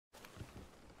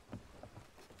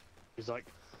He's like,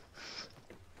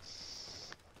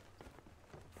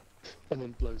 and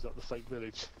then blows up the fake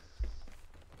village.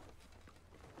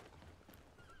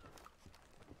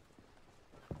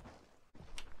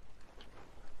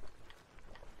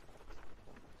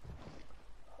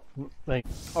 Mate.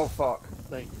 Oh fuck.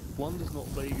 Mate, one does not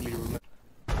vaguely remember.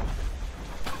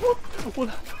 What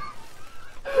happened?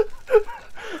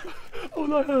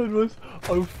 All I heard was,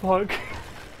 oh fuck.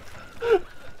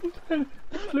 It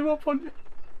flew up on you.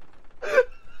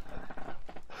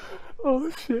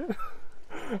 Oh shit.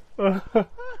 Oh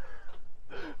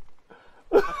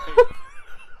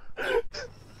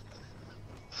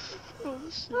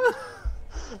shit.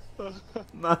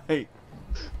 Mate.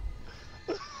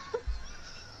 It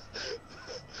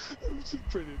was just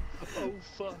brilliant. Oh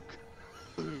fuck.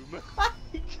 Boom.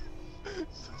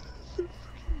 Freaking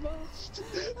mast.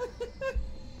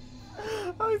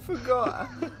 I forgot.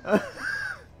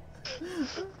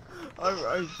 I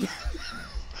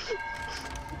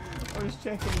was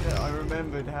checking that I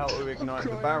remembered how to ignite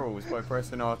the barrels by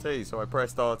pressing RT, so I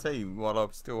pressed RT while I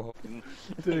was still holding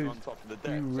Dude, on top of the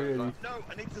deck. you So I was really... like, no,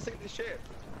 I need to sink the ship.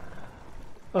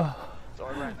 Oh. So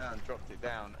I ran down and dropped it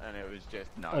down, and it was just,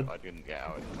 no, I didn't get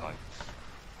out in time.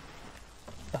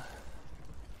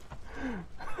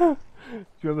 Do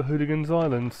you remember Hooligan's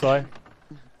Island, Si?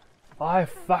 I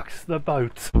fucked the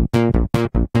boat.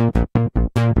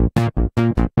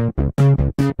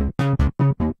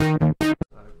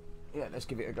 Yeah, let's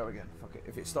give it a go again. Fuck it.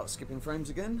 If it starts skipping frames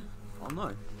again, I'll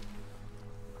know.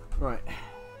 Right.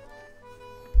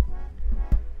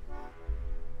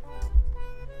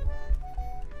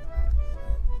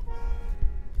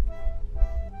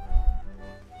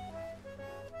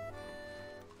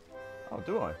 Oh,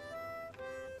 do I?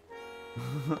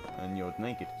 And you're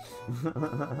naked.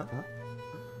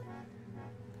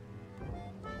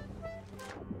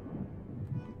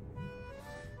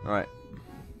 Right.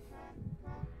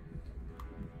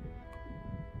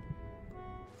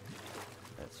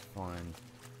 Let's find...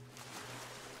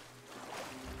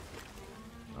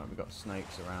 Right, we've got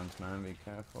snakes around, man, be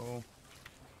careful.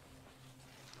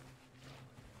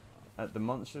 At the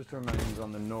monstrous remains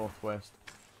on the northwest...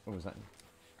 What was that?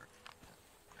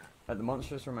 At the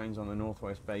monstrous remains on the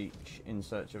northwest beach in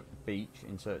search of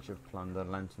plunder,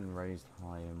 lantern raised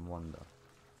high in wonder.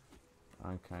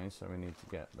 Okay, so we need to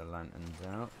get the lanterns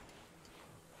out.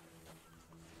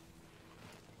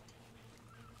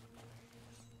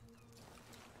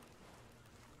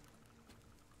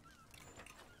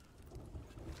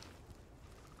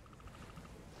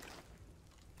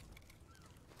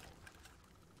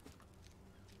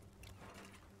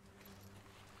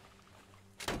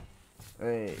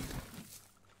 Hey.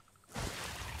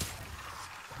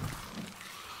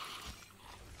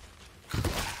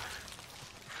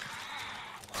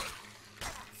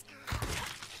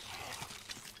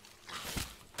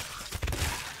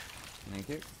 Thank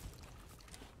you.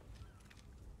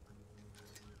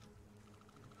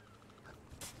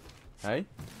 Hey?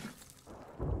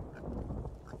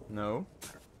 No?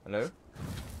 Hello?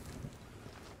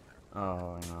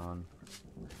 Oh, hang on.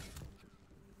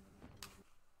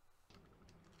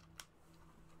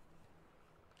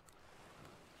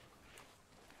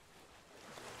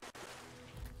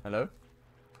 Hello?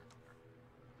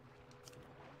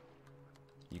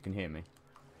 You can hear me.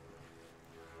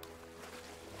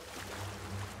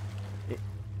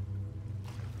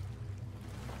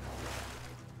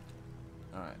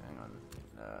 Alright, hang on.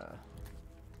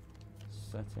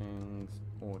 Settings,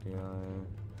 audio.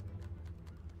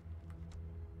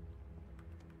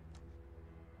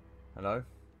 Hello?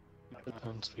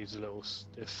 Hand speed's a little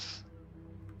stiff.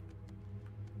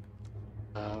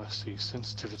 Let's see,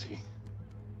 sensitivity.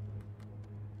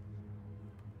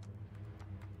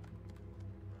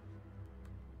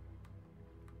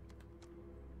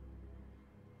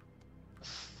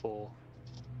 Four.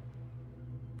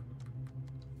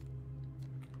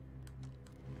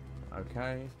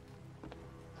 Okay.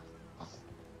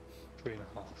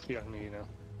 3.5. Yeah, I can hear you now.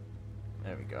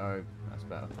 There we go. That's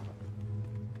better.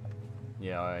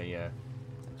 Yeah, I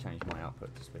changed my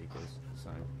output to speakers,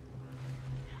 so.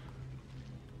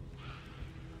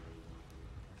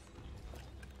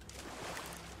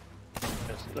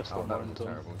 That's Oh, not that was mine a done.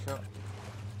 terrible shot.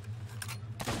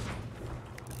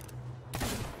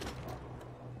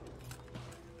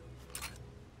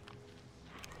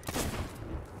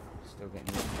 Still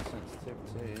getting used to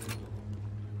sensitivity.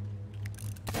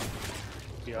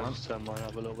 Yeah, I just turned mine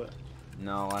up a little bit.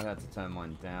 No, I had to turn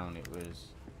mine down. It was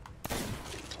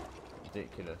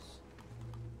ridiculous.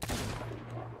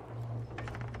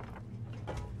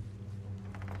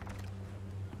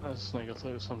 That's a snake. I thought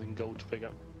it was something gold to pick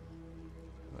up.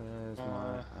 Where's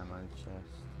my ammo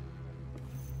chest?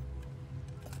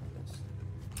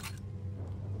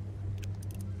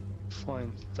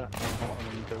 Find that bottom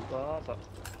and go. Ah, but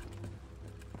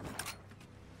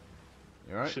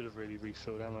You I alright? should have really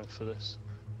refilled ammo for this.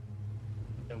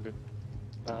 Yeah, I'm good.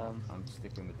 I'm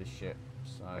sticking with the ship,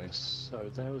 so... So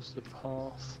there was the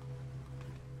path.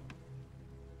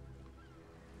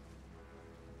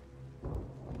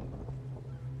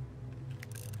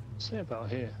 Say about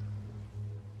here.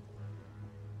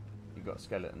 You got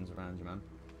skeletons around you, man.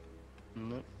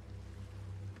 No.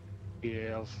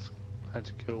 Yeah, I've had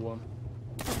to kill one.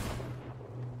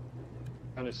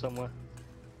 And it's somewhere.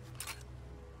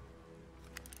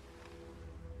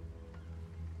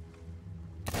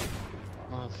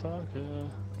 Motherfucker.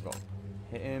 Got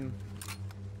hit him.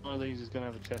 One of these is going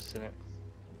to have a chest in it.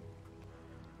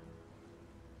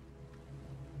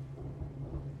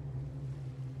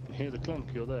 You hear the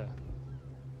clunk, you're there.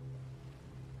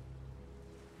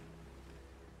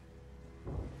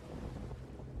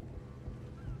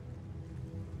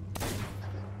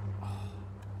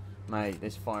 Mate,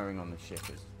 this firing on the ship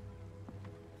is...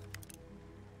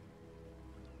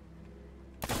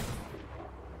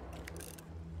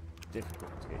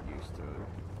 difficult to get used to.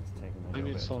 It's taking a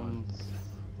Maybe little it's bit of on. time.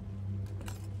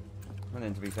 And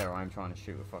then to be fair, I'm trying to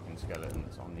shoot a fucking skeleton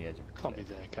that's on the edge of a Can't be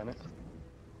cliff. there, can it?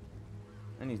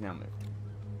 And he's now moved.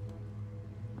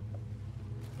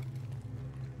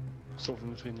 Sort of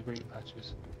in between the green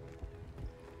patches.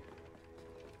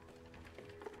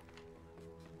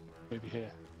 Maybe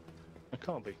here. It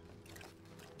can't be.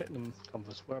 Get them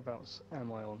compass. Whereabouts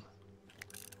am I on?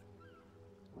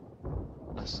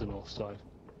 That's the north side.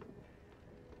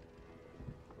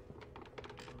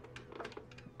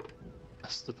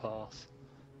 That's the path.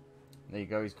 There you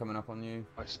go, he's coming up on you.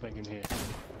 I smeg in here.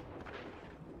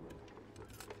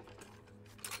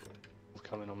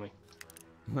 Coming on me.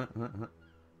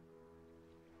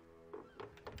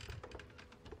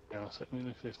 Yeah, so let me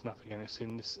look at this map again. It's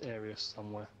in this area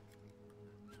somewhere.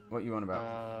 What you on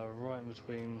about? Right in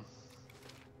between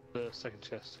the second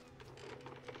chest.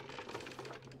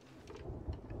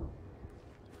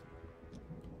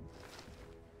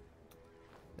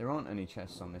 There aren't any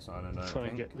chests on this island, I don't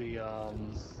Trying think. to get the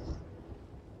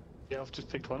yeah, I've just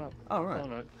picked one up. Oh, right. Oh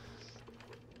no.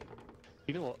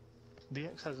 You know what? The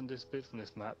X hasn't disappeared from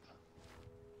this map.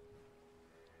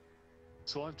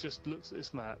 So I've just looked at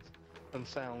this map and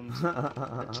found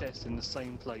a chest in the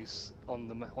same place on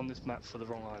the on this map for the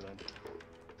wrong island.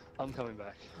 I'm coming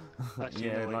back. Actually,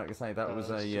 Yeah, no, wait. like I say, that was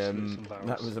let's a just loot some that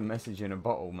barrels. was a message in a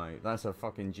bottle, mate. That's a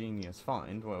fucking genius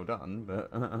find. Well done,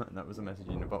 but that was a message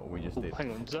in a bottle we just Oh, did.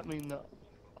 hang on, does that mean that?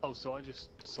 Oh, so I just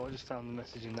found the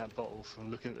message in that bottle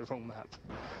from looking at the wrong map.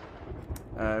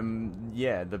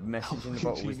 Yeah, the message in the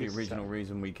bottle was the Genius original attack.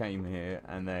 reason we came here,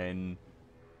 and then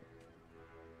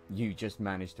you just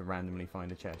managed to randomly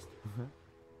find a chest.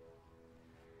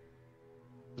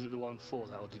 Was it the one for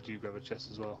that, or did you grab a chest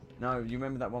as well? No, you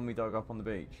remember that one we dug up on the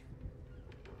beach?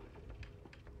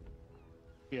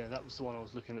 Yeah, that was the one I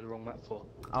was looking at the wrong map for.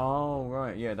 Oh,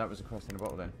 right, yeah, that was a quest in a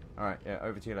bottle then. Alright, yeah,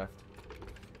 over to your left.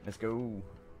 Let's go.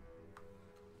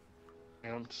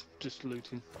 Hang on, just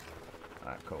looting.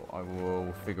 Alright, cool. I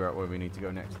will figure out where we need to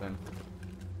go next then.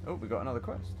 Oh, we got another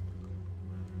quest.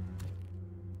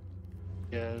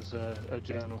 Yeah, there's a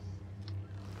journal.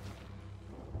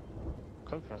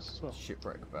 Coconuts as well.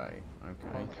 Shipwreck Bay.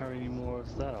 Okay. Can't carry any more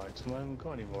of that item. I haven't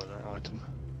got any more of that item.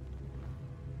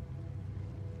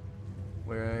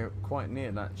 We're quite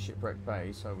near that Shipwreck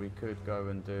Bay, so we could go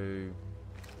and do...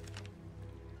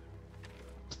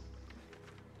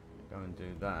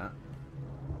 that.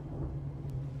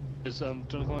 There's do you want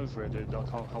to come over here, dude? I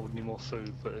can't hold any more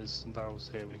food, but there's some barrels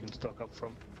here we can stock up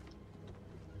from.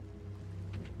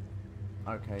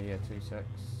 Okay, yeah, 2 secs.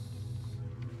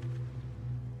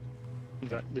 In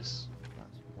fact, this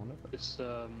That's one of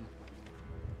them.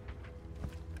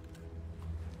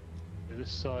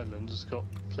 This island has got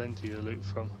plenty to loot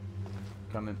from.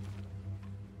 Coming.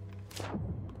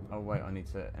 Oh wait, I need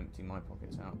to empty my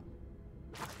pockets out.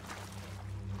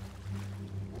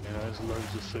 You know, there's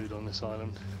loads of food on this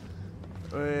island.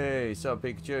 Hey, sup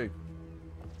Pikachu?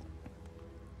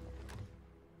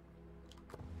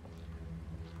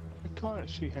 I can't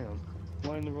actually, hang on. Am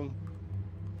I in the wrong?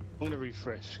 I'm gonna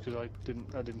refresh because I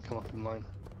didn't come up in mine.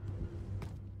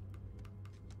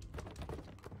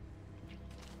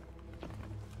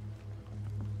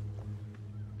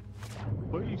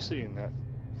 Where are you seeing that?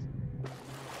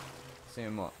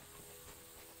 Seeing what?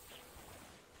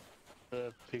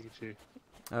 Pikachu.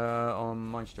 On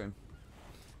my stream.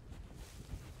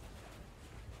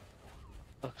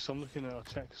 So I'm looking at our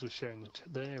chat because we're sharing the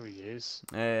there he is.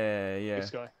 Yeah. This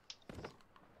guy.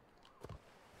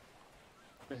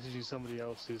 Messaging somebody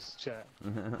else's chat.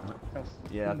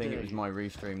 Yeah, I think it was my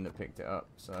restream that picked it up,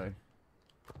 so...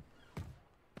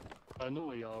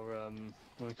 Normally when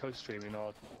we co-streaming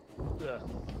our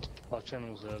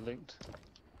channels are linked.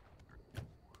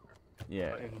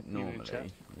 Yeah, In normally, chat.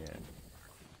 yeah.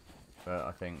 But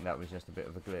I think that was just a bit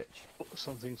of a glitch.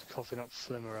 Something's coughing up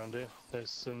phlegm around here.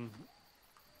 There's some...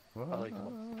 What? Oh, they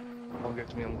can't get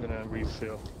to me, I'm gonna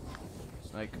refill.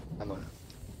 Snake. Hang on.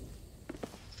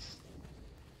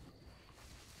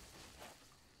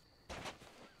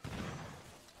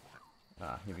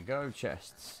 Ah, here we go,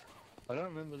 chests. I don't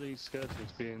remember these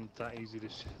skeletons being that easy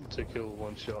to kill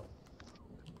one shot.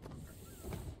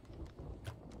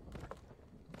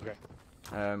 Okay.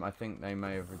 I think they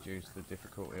may have reduced the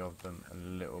difficulty of them a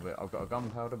little bit. I've got a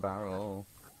gunpowder barrel.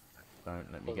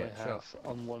 Don't let me get shot.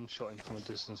 I'm one-shotting from a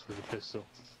distance with a pistol.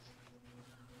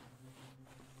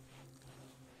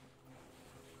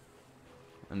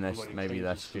 Unless maybe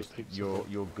that's just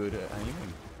you're good at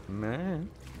aiming. Man.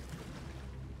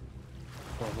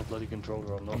 Oh, the bloody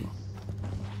controller I'm not.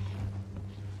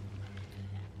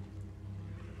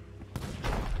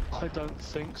 I don't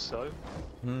think so.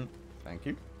 Thank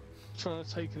you. Trying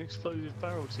to take an explosive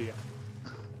barrel to you.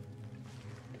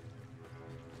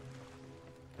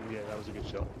 Yeah, that was a good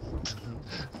shot.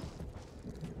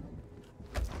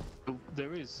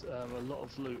 There is a lot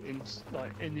of loot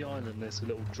in the island. There's a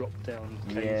little drop-down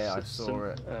cave Yeah, I system. saw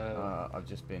it. I've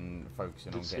just been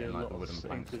focusing on getting like the wooden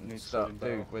planks and stuff.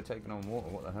 Dude, we're taking on water.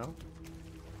 What the hell?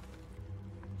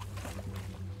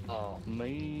 Oh,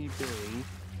 maybe.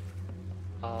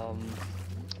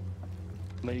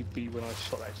 Maybe when I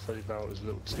shot that explosive barrel, it was a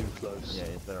little too close. Yeah,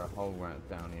 is there a hole right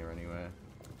down here anywhere?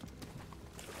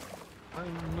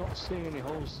 I'm not seeing any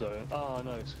holes though. Oh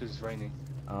no, it's because it's raining.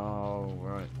 Oh,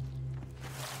 right.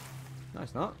 No,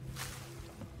 it's not.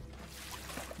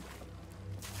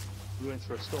 We went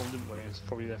through a storm, didn't we? It's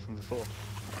probably there from before.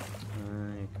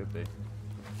 It could be.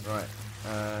 Right.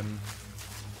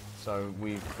 So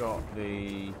we've got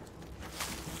the...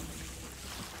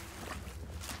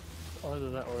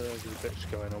 Either that or there's a bitch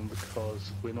going on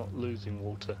because we're not losing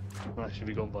water. And that should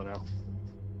be gone by now.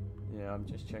 Yeah, I'm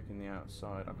just checking the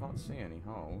outside. I can't see any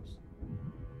holes.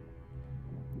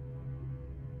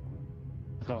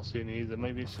 Can't see any either.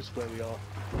 Maybe it's just where we are.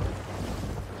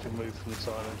 We should move from this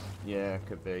island. Yeah,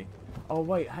 could be. Oh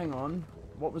wait, hang on.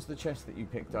 What was the chest that you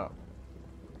picked up?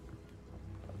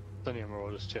 It's only a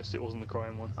Marauder's chest, it wasn't the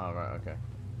crying one. Oh right, okay.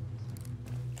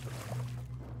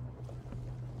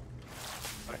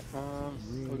 Right,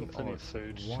 we've got plenty of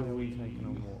food. Why Shall are we we... taking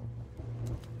on water?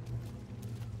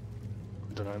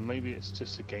 I don't know, maybe it's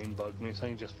just a game bug. I mean, it's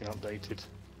only just been updated.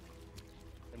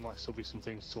 There might still be some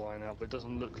things to iron out, but it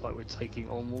doesn't look like we're taking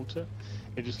on water.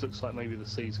 It just looks like maybe the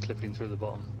sea's clipping through the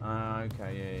bottom.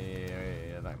 Okay,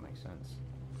 yeah, that makes sense.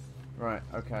 Right,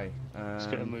 okay. Let's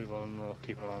get a move on, or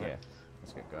keep an eye on Yeah, it.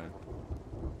 let's get going.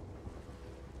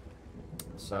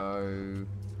 So...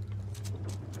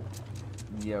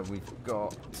 yeah, we've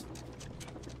got...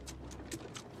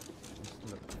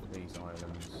 let's look at these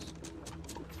islands.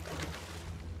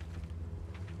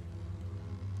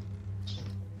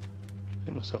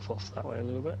 Get myself off that way a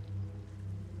little bit.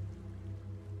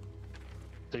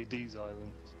 These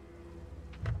islands.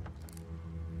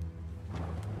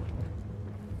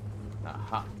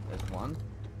 Aha, there's one.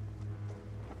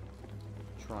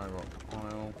 Tri-rock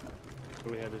pile.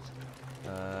 Where we headed?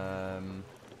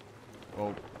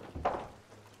 Well,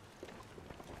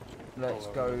 let's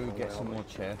Oh, go where get are some we? more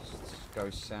chests. Go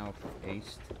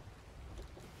southeast.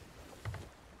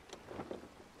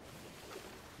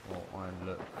 While I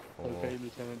look for... Okay,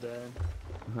 Lieutenant Dan.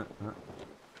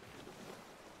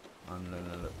 I'm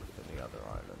gonna look for the other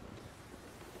island.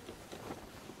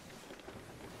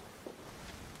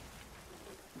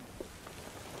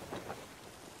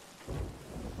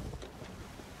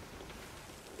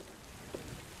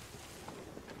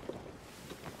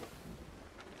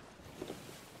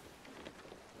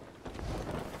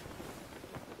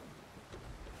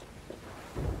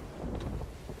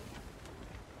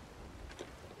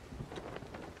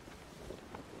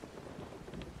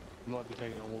 We might be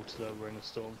taking on water though, we're in a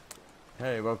storm.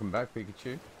 Hey, welcome back,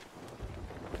 Pikachu.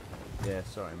 Yeah,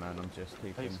 sorry man, I'm just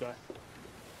keeping... Hey, Sky.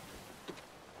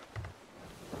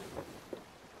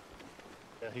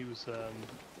 Yeah, he was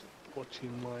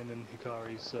watching mine and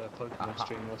Hikari's Pokemon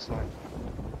stream last night.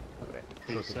 Okay.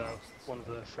 He's one of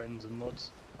her friends and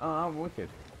mods. Oh, wicked.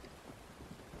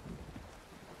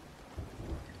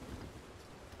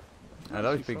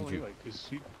 Hello, Actually, Pikachu. anyway, 'cause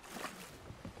you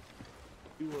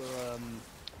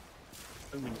were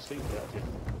don't mean to speak about it.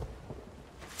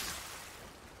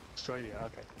 Australia,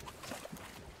 okay.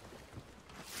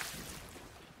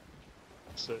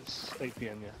 So it's 8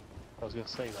 PM, yeah. I was going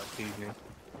to say that evening.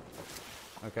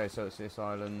 Okay, so it's this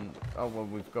island. Oh well,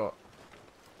 we've got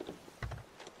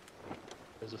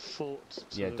There's a fort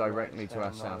to yeah the directly right, to our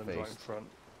and an island right in southeast. front.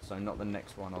 So not the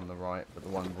next one on the right, but the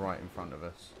one right in front of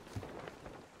us.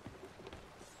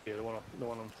 Yeah, the one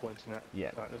I'm pointing at. Yeah.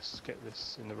 Right, let's get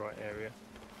this in the right area.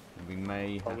 We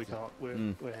may have Oh, we to, can't.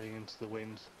 We're heading into the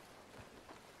wind.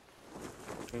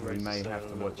 we raise the may sail have a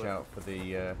to little watch bit. out for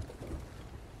the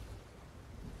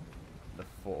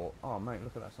fort. Oh mate,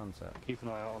 look at that sunset. Keep an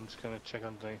eye out. I'm just going to check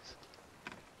underneath.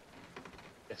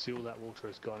 Yeah, see, all that water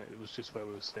is gone. It was just where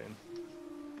we were sitting.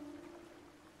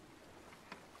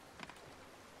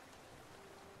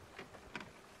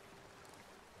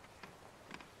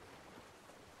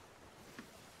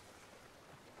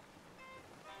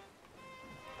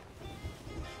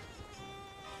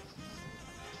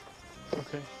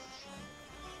 Okay.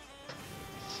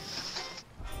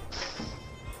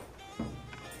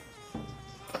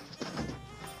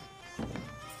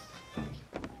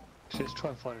 Let's try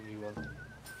and find a new one.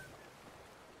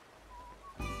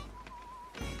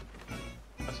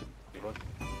 That's a new one.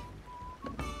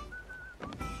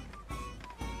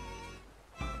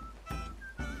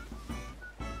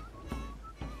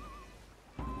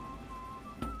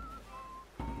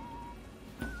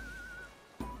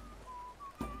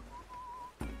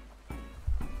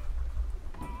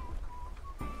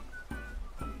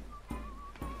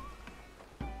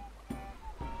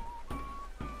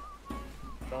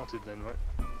 Started then, right?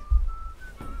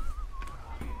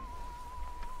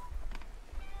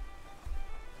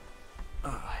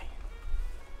 Aye.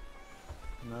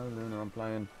 No, Luna, I'm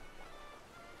playing.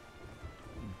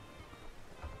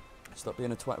 Stop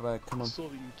being a twat bag, come I on. saw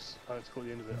that you. I had to call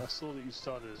the end of it. I saw that you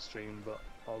started a stream, but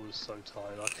I was so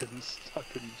tired. I couldn't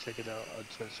check it out. I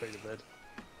just went straight to bed.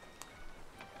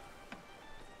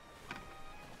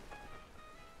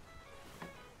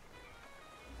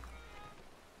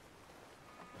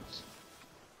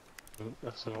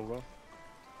 That's an old one.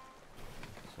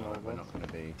 So Oh, we're well. not going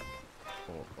to be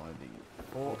caught by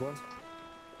the Old fort. one.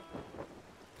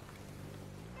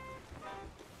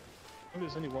 Oh,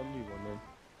 there's only one new one then.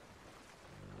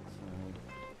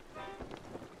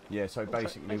 Yeah, so Well,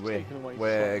 basically they've we're taken away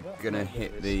we're from that. gonna There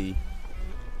hit it the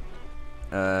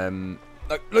no,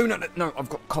 Luna, no, I've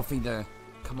got coffee there.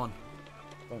 Come on,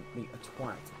 don't be a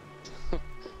twat.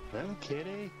 No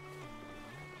kitty.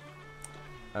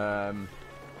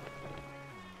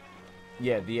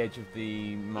 Yeah, the edge of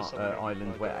the somewhere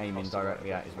island I we're go aiming across the directly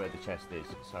road. at is where the chest is,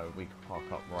 so we can park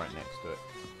up right next to it.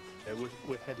 Yeah,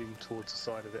 we're heading towards the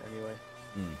side of it anyway.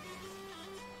 Mm.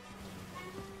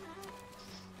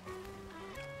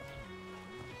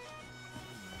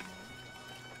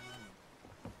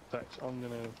 In fact, I'm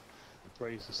gonna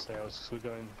raise the sails because we're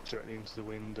going directly into the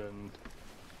wind, and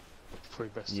probably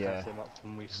best to Yeah. have them up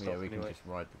when we stop Yeah, we can anyway. just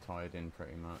ride the tide in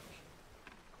pretty much.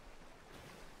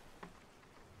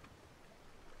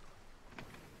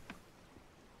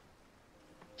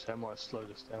 So that might have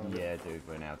slowed us down. a bit. Yeah, dude,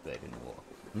 we're now dead in the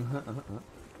water.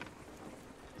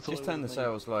 I thought Just it turn the would've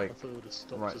sails made- like I thought it would have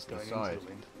stopped right us to the going side. into the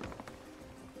wind.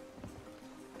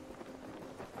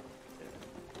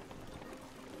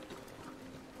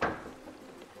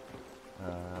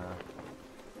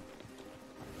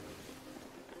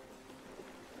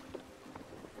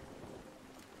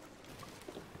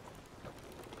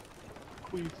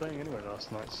 What were you playing anyway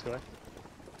last night, Sky?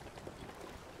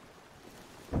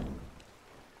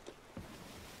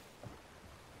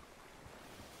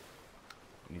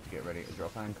 Need to get ready to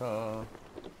drop anchor.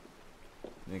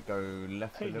 Then go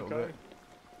left Hey, a little go. bit.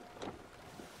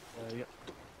 Yep.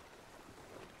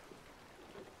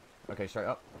 Okay, straight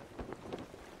up.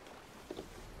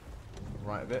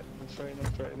 Right a bit. I'm straight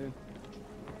in.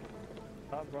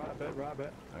 Up, right a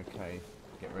bit. Okay,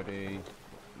 get ready.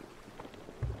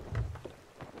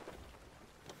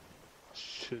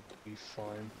 Should be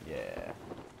fine. Yeah.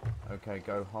 Okay,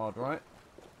 go hard right.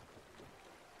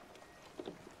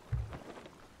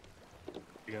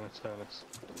 You're gonna turn us.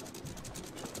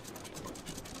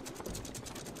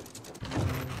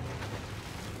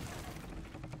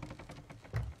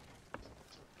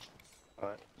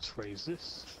 Alright, let's raise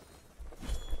this.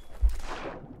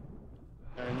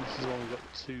 And this is one we've got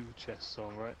 2 chests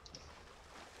on, right?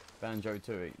 Banjo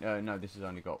Tooie. No, this has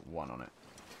only got 1 on it.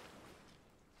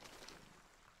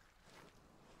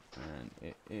 And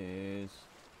it is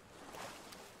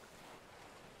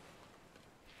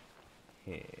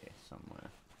here somewhere.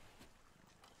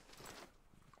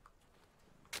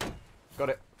 Got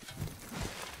it.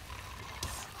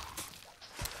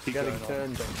 Keep Getting going on.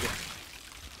 turned. Don't you?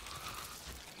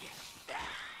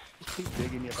 Just keep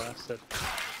digging, you bastard.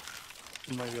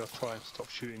 And maybe I'll try and stop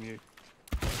shooting you.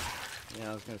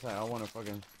 Yeah, I was gonna say, I wanna fight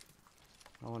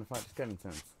the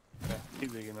skeletons. Yeah,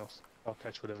 keep digging else. I'll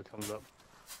catch whatever comes up.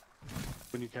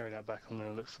 When you carry that back, I'm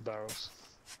gonna look for barrels.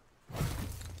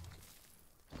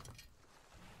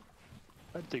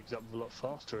 That digs up a lot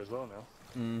faster as well now.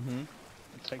 Mm-hmm.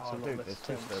 It takes a Oh, lot dude, less there's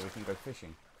fish attempts. there, we can go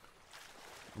fishing.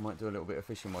 I might do a little bit of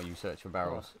fishing while you search for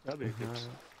barrels. Oh, that'd be a good.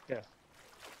 Yeah.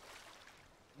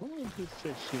 What would we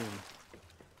fish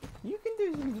in? You can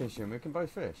do some fishing, we can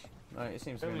both fish. Like, it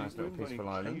seems to be a nice little peaceful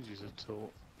island. Cages at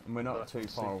all. And we're not But I too can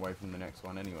far see- away from the next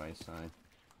one anyway, so...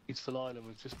 Peaceful island,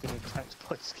 we've just been attacked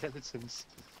by skeletons.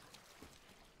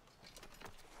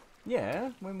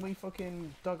 Yeah, when we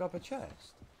fucking dug up a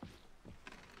chest.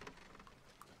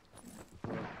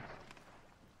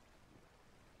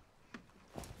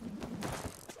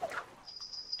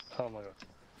 Oh my god.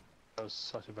 That was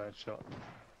such a bad shot.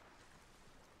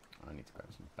 I need to grab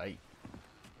some bait.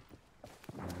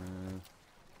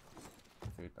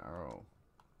 Food barrel.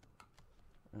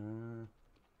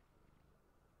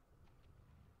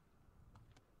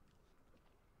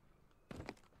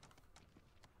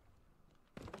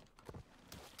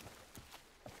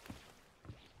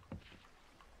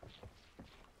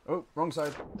 Oh, wrong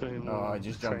side. Oh, I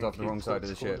just jumped off the wrong side of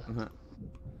the ship.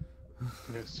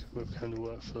 Yes, we've come to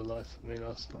work for the life of me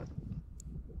last night.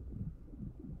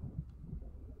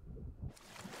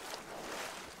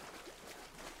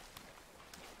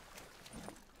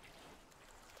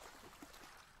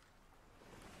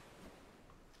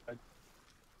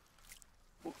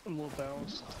 More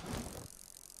barrels.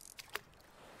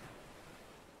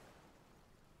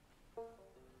 I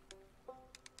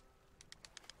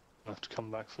have to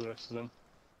come back for the rest of them.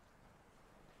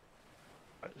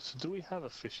 Right, so do we have a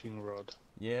fishing rod?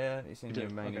 Yeah, it's in We your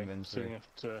do? main Okay, so inventory. we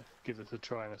have to give it a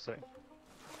try in a sec.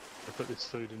 I'll put this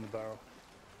food in the barrel.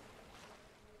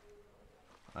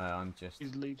 I'm just...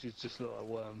 These leeches just look like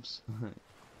worms. They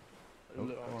Oh,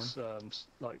 look go like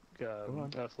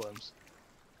on. earthworms.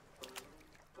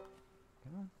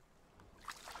 Come on.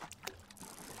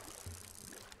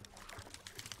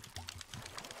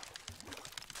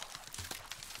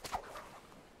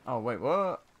 Oh, wait,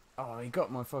 what? Oh, he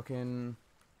got my fucking...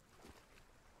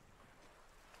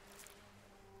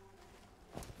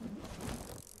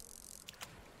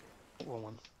 Wrong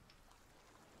one.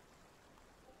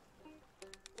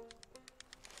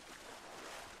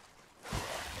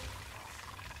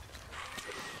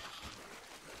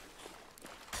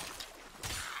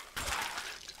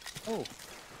 Oh,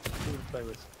 who to play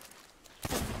with?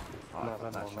 Oh, I No, got no,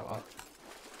 that no, shot no. up.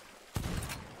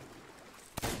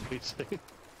 Me too.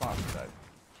 Fast though.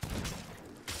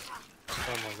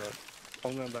 Oh my god.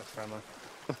 I'm going back for ammo.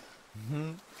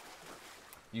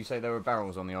 You say there were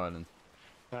barrels on the island?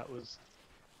 That was...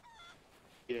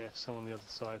 Yeah, some on the other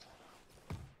side.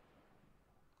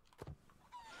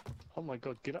 Oh my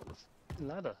god, get up the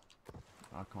ladder.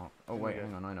 I can't... Oh There we wait, go.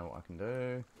 hang on, I know what I can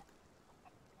do.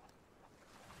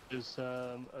 There's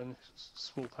a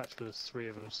small patch where there's 3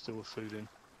 of them still with food in.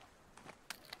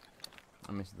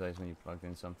 I miss the days when you plugged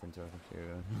in something to a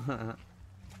computer.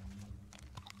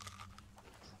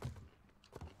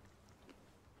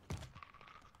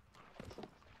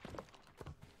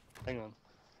 Hang on.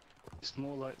 It's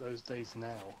more like those days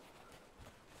now.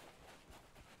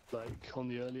 Like on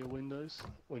the earlier Windows,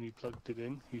 when you plugged it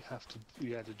in, you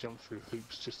had to jump through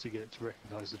hoops just to get it to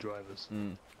recognise the drivers.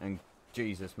 And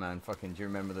Jesus, man, fucking, do you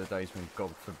remember the days when,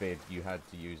 God forbid, you had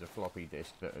to use a floppy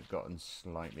disk that had gotten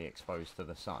slightly exposed to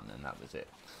the sun, and that was it?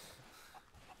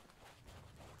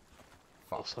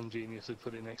 Or Fuck. some genius had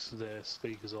put it next to their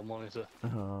speakers or monitor.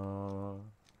 Oh.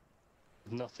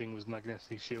 Nothing was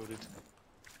magnetically shielded.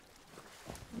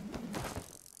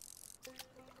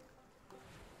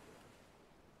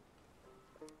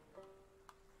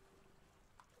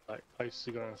 Like, I used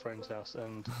to go to a friend's house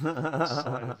and the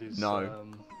side of his No.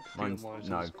 field Mine's, monitor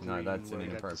no, was no, green that's where an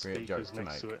he had the inappropriate joke speakers to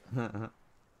next make. to it.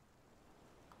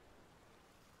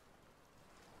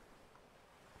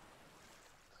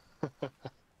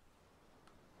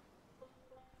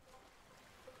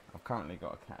 I've currently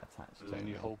got a cat attached to Then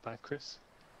me. you hold back, Chris.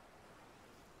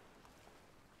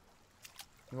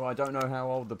 Well, I don't know how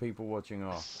old the people watching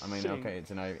are. I mean, Think- okay,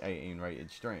 it's an 18 rated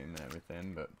stream and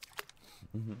everything, but...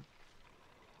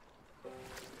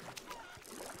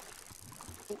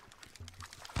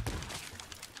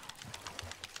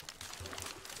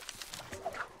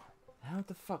 How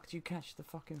the fuck do you catch the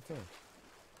fucking fish?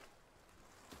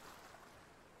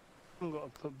 I've got a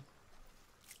pub.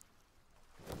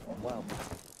 Wow.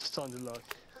 Starting to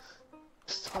like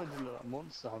Starting to look like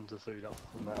Monster Hunter food up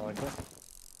from that icon.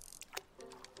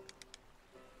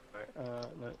 Right, no.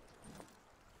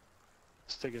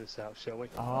 Let's figure this out, shall we?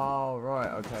 Oh,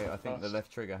 right, okay. I think the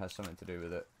left trigger has something to do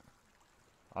with it.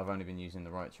 I've only been using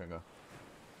the right trigger.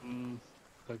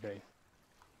 Okay.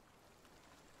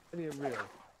 Any real?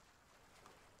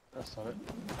 That's not it.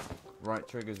 Right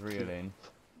trigger's reel in.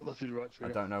 Must be the right I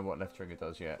trigger. don't know what left trigger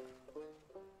does yet.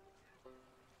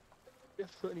 You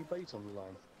have to put any bait on the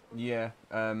line. Yeah,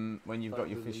 when you've got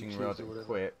Like your the fishing leeches rod or whatever.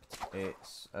 equipped,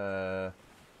 it's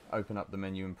open up the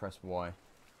menu and press Y.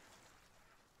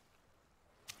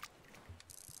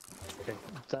 Okay,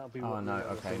 that'll be Oh what no, the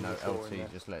other okay, things no, are for in there.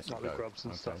 LT just lets Like it the go. grubs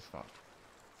and Okay, stuff. fuck.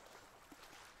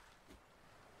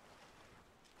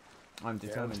 I'm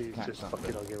determined LT to is catch just something.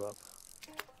 fucking, I'll give up.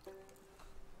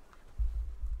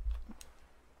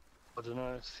 I don't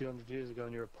know, it's a few hundred years ago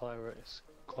and you're a pirate, it's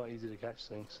quite easy to catch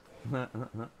things.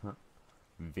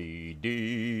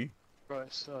 VD.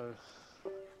 Right, so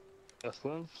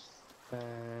earthworms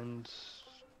and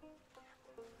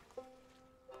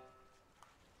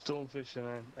stormfish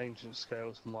and ancient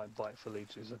scales might bite for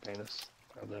leeches. Okay, let's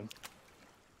grab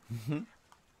them.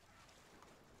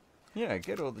 Yeah,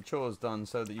 get all the chores done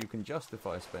so that you can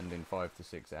justify spending 5 to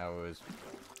 6 hours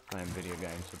playing video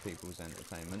games for people's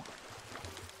entertainment.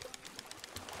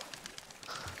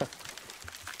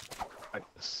 Right,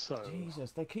 so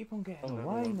Jesus, they keep on getting another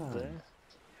away, one man. there.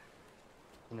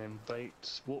 And then bait.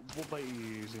 What bait are you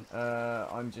using?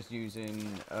 I'm just using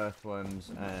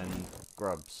earthworms and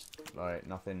grubs. Like,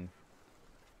 nothing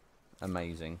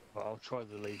amazing. Well, I'll try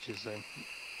the leeches then.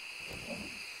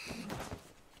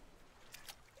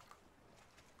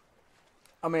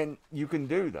 I mean, you can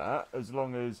do that as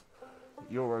long as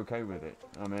you're okay with it.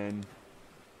 I mean...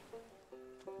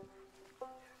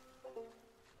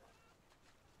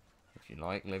 if you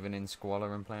like living in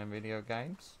squalor and playing video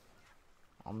games,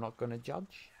 I'm not going to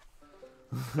judge.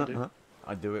 I do.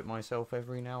 I do it myself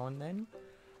every now and then,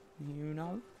 you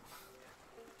know.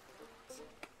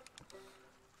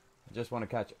 I just want to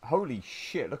catch... holy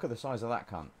shit, look at the size of that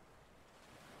cunt.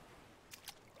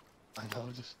 I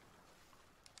know, just...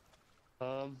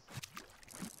 Oh,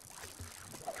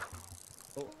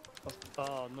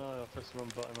 oh no, I pressed the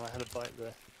wrong button, I had a bite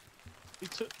there.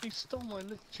 He stole my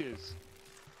leeches.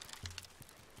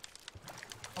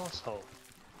 Asshole.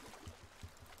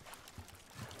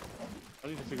 I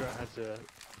need to figure out how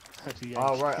to yank.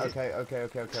 Oh, right, okay. I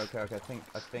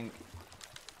think...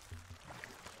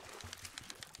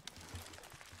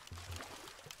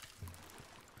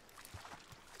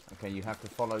 okay, you have to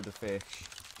follow the fish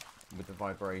with the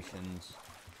vibrations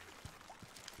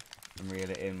and reel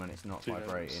it in when it's not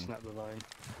vibrating. Snap the line.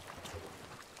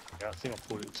 Yeah, I think I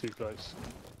pulled it too close.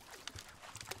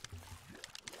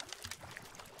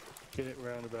 Get it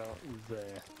round about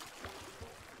there.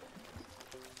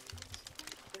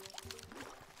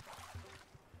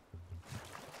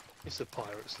 It's a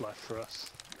pirate's life for us.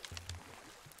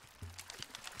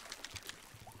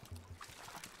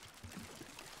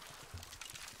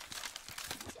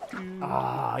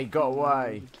 Ah, he got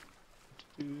away.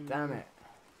 Damn it.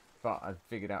 But I've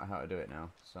figured out how to do it now,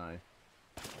 so...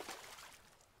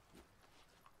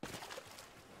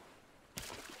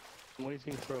 I'm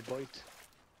waiting for a bite.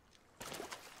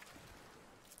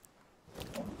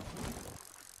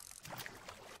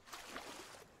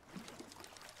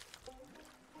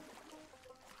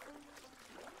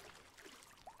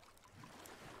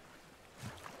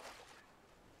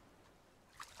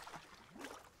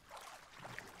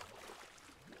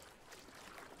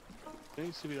 There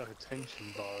needs to be like a tension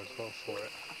bar as well for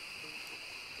it.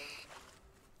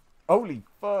 Holy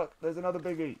fuck, there's another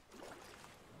biggie.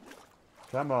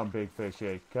 Come on, big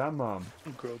fishy, come on.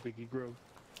 Grow, biggie, grow.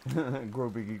 Grow,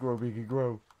 biggie, grow, biggie,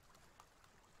 grow.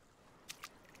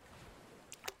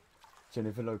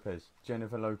 Jennifer Lopez,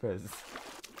 Jennifer Lopez.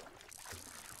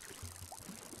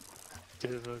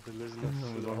 Jennifer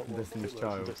Elizabeth Welcome to Destiny's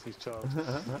Child. Destiny's Child.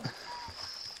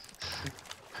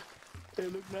 Hey,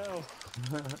 look now.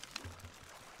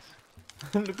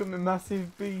 Look at my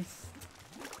massive beast.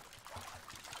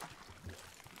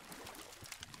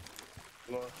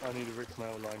 Well, I need a Rick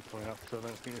Mail line coming up because I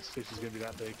don't think this fish is going to be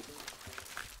that big.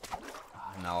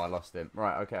 Oh, no, I lost him.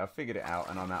 Right, okay, I figured it out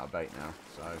and I'm out of bait now,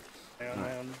 so... Hang on,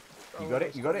 hang on. You got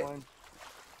it? You got it? Line.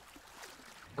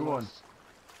 Go on.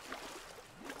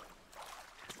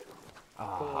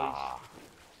 Ah.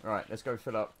 Right, let's go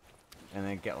fill up and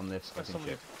then get on this fucking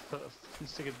Somebody ship. put a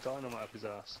stick of dynamite up his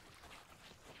ass.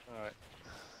 Alright.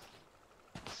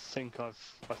 I think I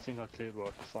cleared what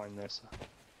I could find there, so.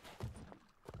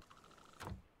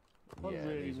 I Yeah,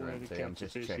 really these are wanted to empty. I'm catch a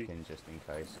just fishy. checking just in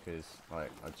case, because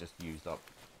like I just used up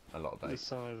a lot of The bait.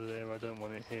 sun over there, I don't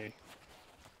want it here.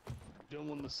 You don't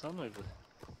want the sun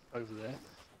over there.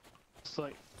 It's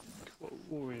like, what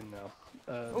we're in now?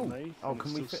 May? Oh, and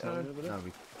can it's we still fit a... snowing over there? No,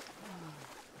 we...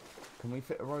 Can we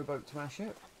fit a rowboat to our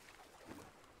ship?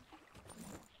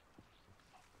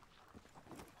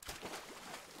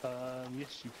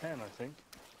 Yes, you can, I think.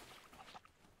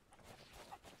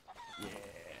 Yeah.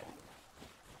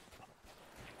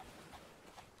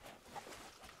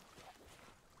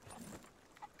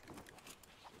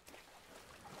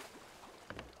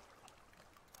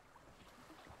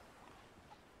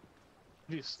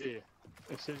 This here.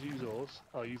 It says use oars.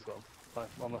 Oh, you've got 'em.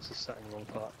 I must have sat in the wrong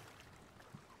part.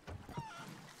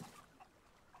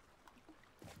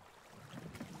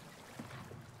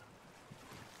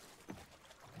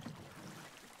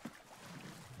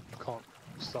 I can't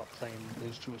start playing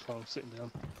instruments while I'm sitting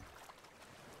down.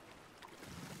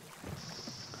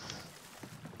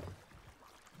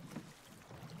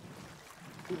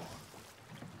 Ooh.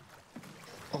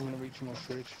 I'm gonna reach in my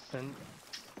fridge and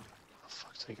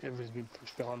fuck's sake, everything's been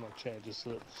pushed behind my chair just so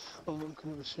that I'm not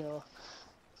gonna have a shower.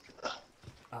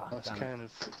 Ah, Nice damn it. can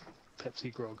of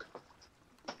Pepsi grog.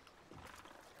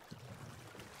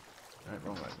 Right,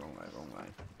 wrong way, wrong way, wrong way.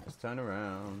 Let's turn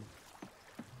around.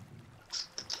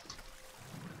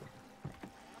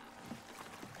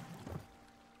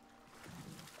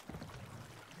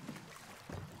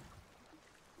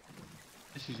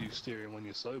 This is you steering when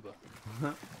you're sober.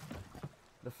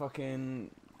 The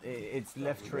fucking... It's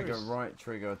left trigger, right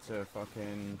trigger to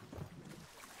fucking...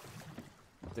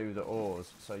 do the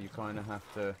oars, so you kind of have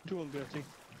to... Do on, Gertie.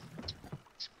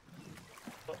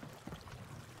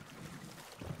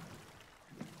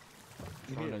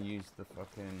 Trying to use the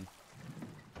fucking...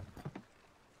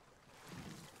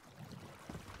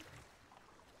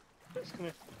 Let's come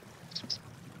here.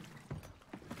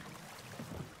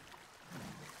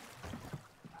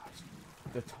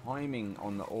 The timing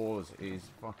on the oars is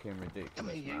fucking ridiculous, Come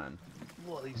here, you. man.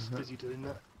 What, he's busy doing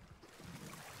that?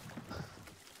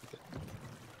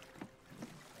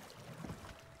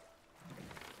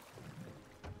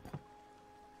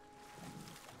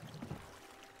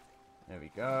 There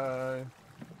we go.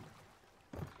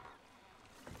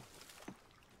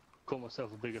 Caught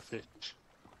myself a bigger fish.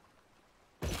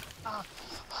 Ah!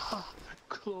 Ah!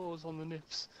 Claws on the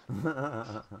nips.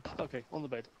 Okay, on the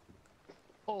bed.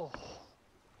 Oh!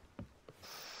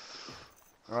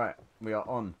 Right, we are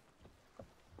on.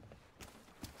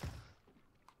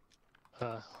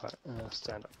 Right,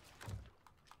 stand up.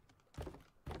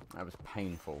 That was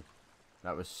painful.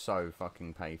 That was so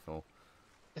fucking painful.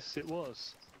 Yes, it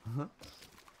was.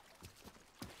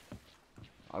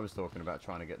 I was talking about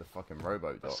trying to get the fucking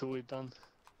rowboat dock. That's all we've done.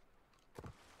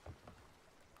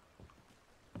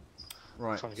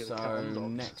 Right, Trying to get the so cat undocked.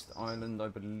 next island I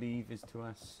believe is to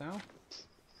our south?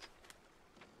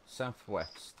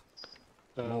 Southwest.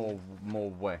 More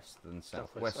west than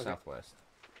south. Southwest, West, okay. southwest.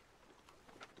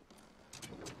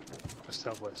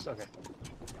 Southwest, okay.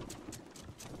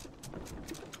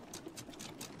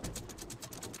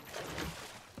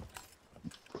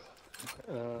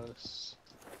 Let's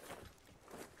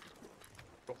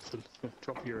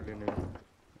drop your in there.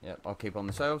 Yep, I'll keep on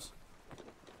the sails.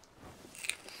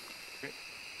 Okay.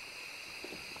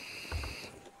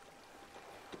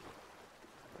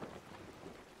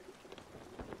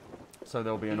 So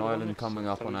there'll be an island coming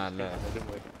up on our left. Didn't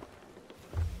we?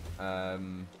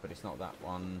 But it's not that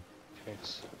one.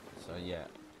 Yes. So yeah,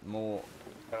 more.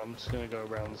 I'm just gonna go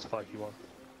around the spiky one.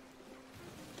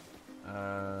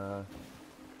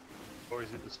 Or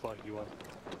is it the spiky one?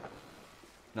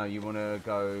 No, you want to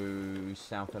go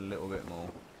south a little bit more.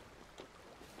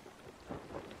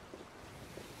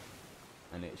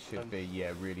 And it should be,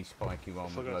 yeah, really spiky one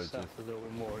If I with go loads south of... a little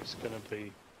bit more, it's gonna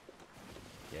be...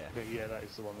 Yeah. Yeah, that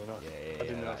is the one then. Yeah, I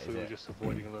didn't know that if is we were it. just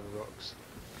avoiding a load of rocks.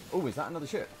 Oh, is that another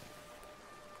ship?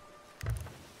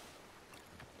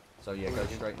 So yeah, go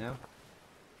straight now.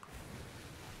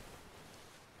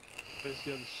 Where's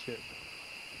the other ship?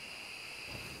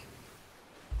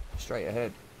 Straight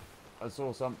ahead. I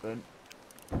saw something.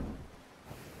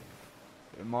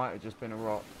 It might have just been a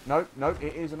rock. Nope, nope,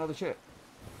 it is another ship.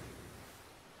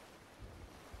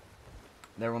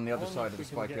 They're on the other side of the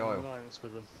spiky I wonder if we can get isle. an alliance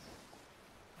with them.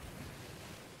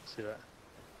 See that?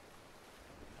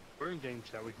 We're in game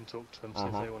chat, we can talk to them, see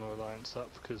if they want to alliance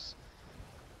up, because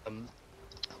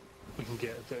we can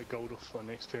get a bit of gold off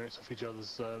and experience off each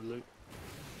other's loot.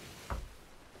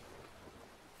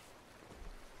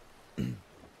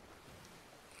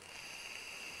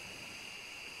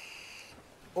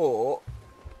 Or,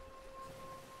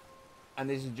 and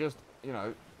this is just, you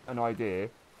know, an idea,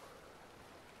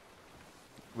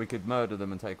 we could murder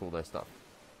them and take all their stuff.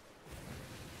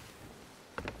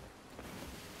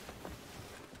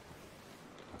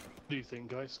 What do you think,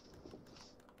 guys?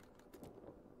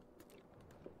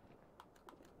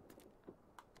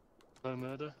 No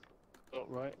murder?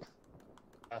 Not right.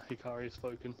 Hikari has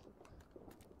spoken.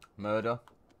 Murder.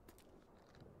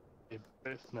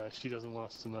 No, she doesn't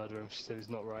want us to murder him. She said he's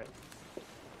not right.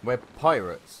 We're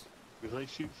pirates. If they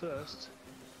shoot first.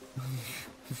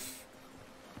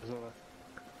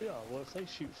 Yeah, well, if they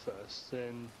shoot first,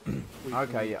 then. We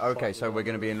Okay, yeah, can okay. fight So them we're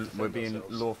gonna be and in, defend we're being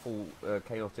ourselves. lawful,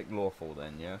 chaotic lawful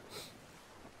then, yeah.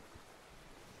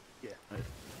 Yeah.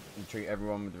 We treat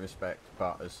everyone with respect,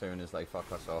 but as soon as they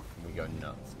fuck us off, we go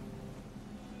nuts.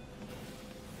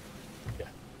 Yeah.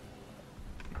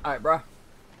 Alright, bruh.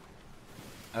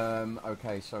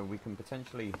 Okay, so we can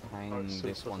potentially hang Alright, so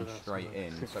this one something else, straight right.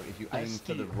 in. So if you I aim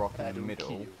for the steal, rock I in the don't middle,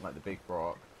 kill. like the big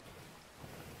rock,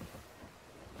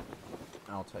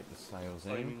 I'll take the sails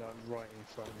I in. mean, like right in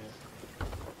front here.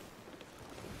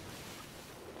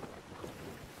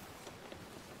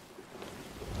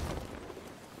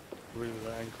 Really with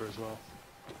the anchor as well.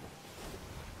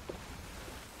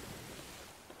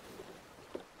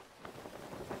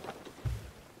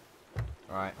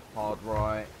 Alright, hard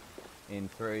right. In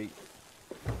 3,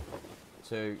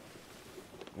 2,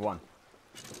 1.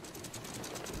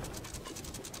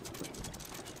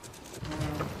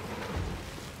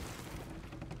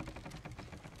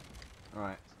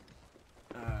 Alright.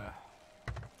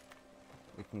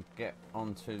 We can get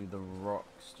onto the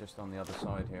rocks just on the other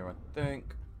side here, I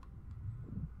think.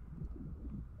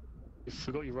 You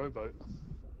forgot your rowboat.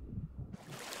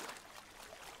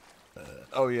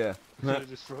 Oh yeah. You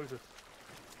just rowed it.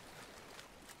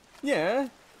 Yeah,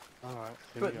 Alright,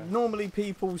 here but we go. normally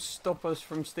people stop us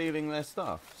from stealing their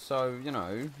stuff. So, you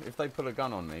know, if they pull a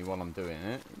gun on me while I'm doing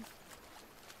it...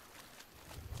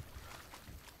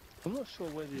 I'm not sure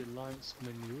where the alliance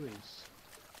menu is.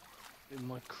 In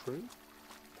my crew?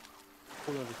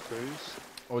 All other crews.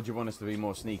 Or do you want us to be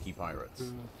more sneaky pirates?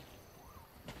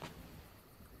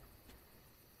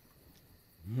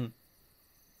 I'm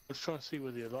just trying to see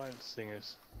where the alliance thing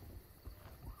is.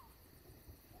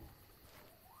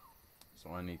 So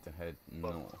I need to head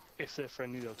Well, north. if they're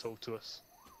friendly, they'll talk to us.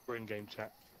 We're in game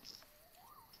chat.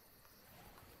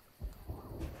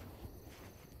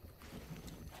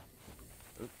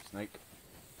 Oops, snake.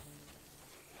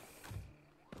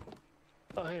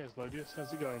 Oh, hey, Asmodeus,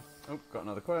 how's it going? Oh, got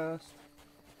another quest.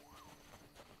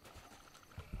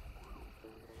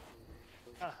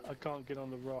 Ah, I can't get on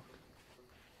the rock.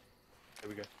 There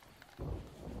we go.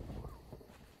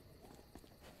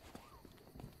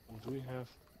 What do we have?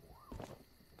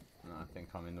 No, I think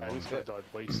I'm in the Oh, wrong this guy bit. died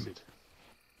wasted.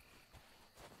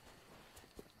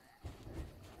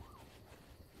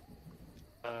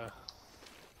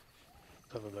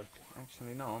 Have a look.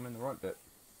 Actually, no, I'm in the right bit.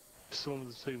 It's one of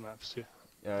the two maps, yeah.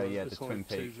 Yeah, It's the one Twin with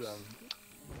two, Peaks.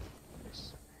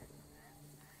 yes.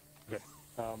 Okay.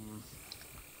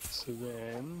 So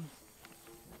then.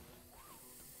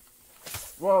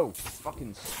 Whoa!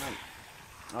 Fucking snake.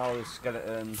 Oh, the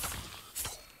skeleton.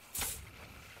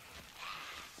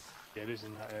 Yeah, it is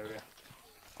in that area.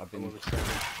 I've The been... one with the training.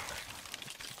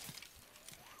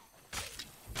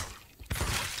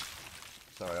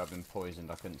 Sorry, I've been poisoned.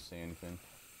 I couldn't see anything.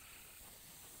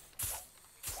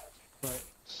 Right.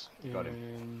 Got him.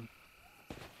 in-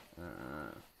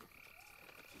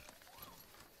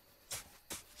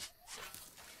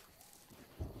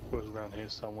 Was around here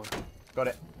somewhere. Got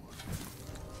it.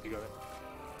 You got it.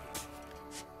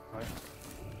 Right.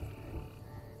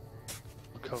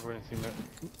 I'll cover anything that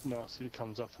nasty that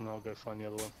comes up and I'll go find the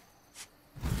other one.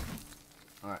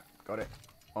 Alright, got it.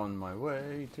 On my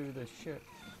way to the ship.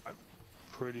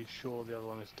 Pretty sure the other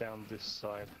one is down this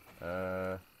side.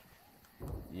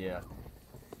 Yeah.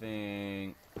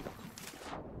 Think...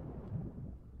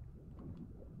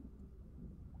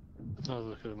 Another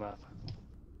look at the map.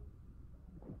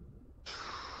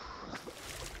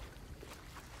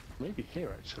 Maybe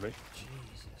here actually.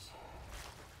 Jesus.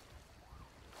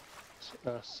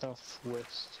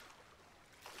 Southwest.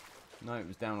 No, it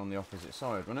was down on the opposite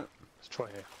side, wasn't it? Let's try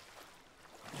here.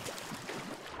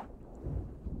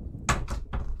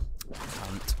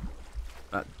 Cunt.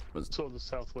 That was... Sort of the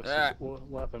southwest. Ah.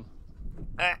 What happened?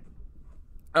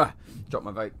 Ah! Dropped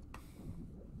my vape.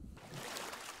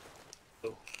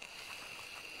 Oh.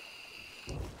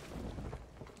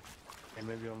 Okay,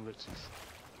 maybe I'm a bit too...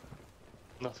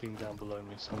 Nothing down below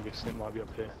me, so I'm guessing it might be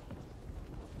up here.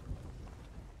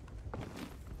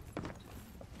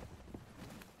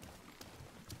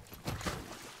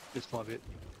 This might be it.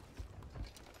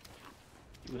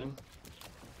 Then?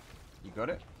 You got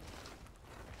it?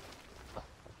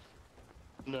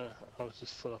 No, I was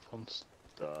just full up on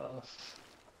stuff.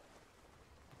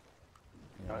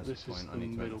 Yeah, Right, that's this a is point. the I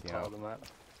need to middle empty part out. of the map.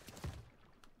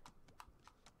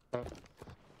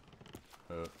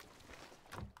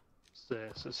 It's there,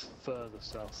 so it's further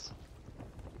south.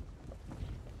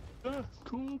 Ah,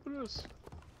 cobras!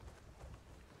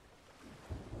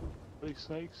 Big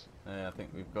snakes. I think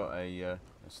we've got a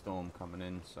storm coming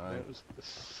in, so It was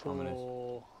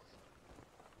before.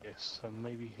 Yes, so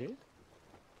maybe here?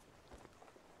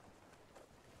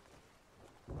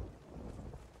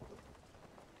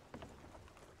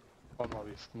 I might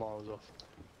be miles off.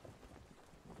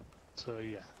 So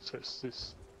yeah, so it's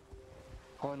this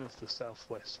kind of the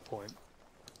southwest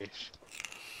point-ish.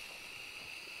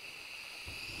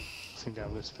 Nothing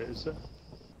down this bit, is there?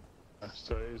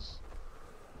 So it is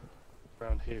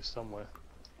around here somewhere.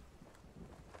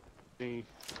 Any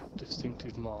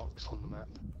distinctive marks on the map?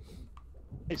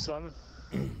 Hey Simon.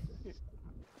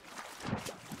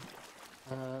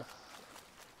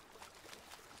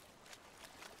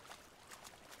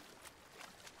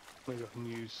 Maybe I can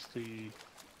use the...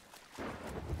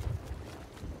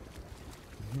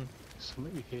 So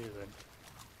maybe here then.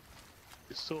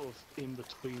 It's sort of in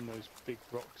between those big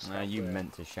rocks. Nah, you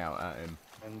meant to shout at him.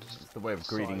 And It's the way of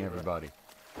greeting everybody.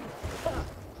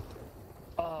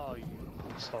 Oh, you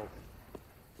asshole.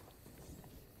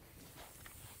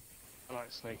 I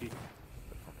like Snaky. What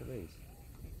the fuck are these?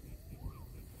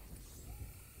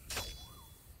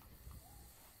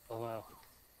 Oh wow.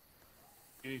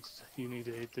 You need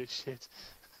to hit this shit.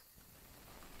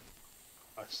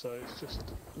 Right, so it's just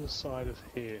the side of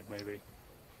here, maybe.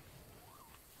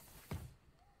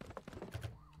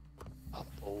 Oh,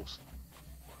 balls.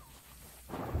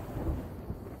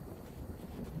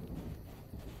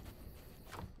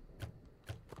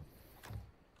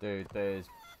 Dude, there's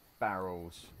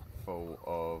barrels full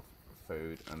of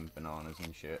food and bananas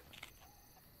and shit.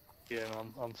 Yeah,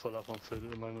 I'm full up on food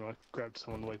at the moment. I grabbed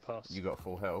some on the way past. You got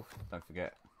full health, don't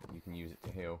forget. You can use it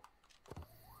to heal.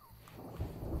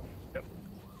 Yep.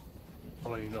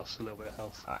 I've only lost a little bit of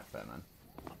health. Alright, fair man.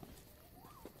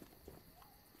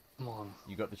 Come on.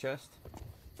 You got the chest?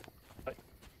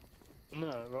 No,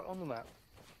 right on the map,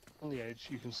 on the edge,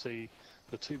 you can see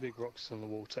the two big rocks in the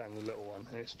water and the little one,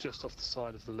 and it's just off the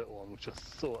side of the little one, which I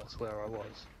thought that's where I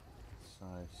was. So,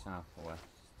 southwest.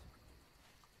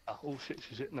 Ah, oh shit.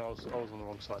 No, I was on the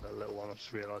wrong side of that little one. I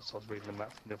just realised I was reading the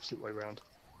map from the opposite way round.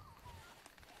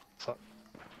 Fuck.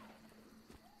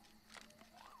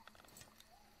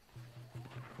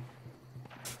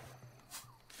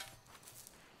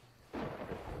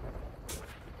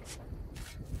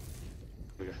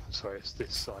 Okay, sorry, it's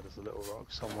this side of the little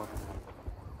rock somewhere.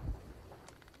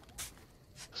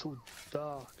 It's all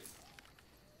dark.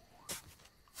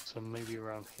 So maybe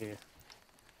around here.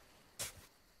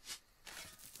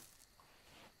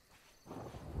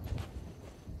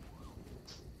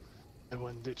 I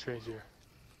want the treasure.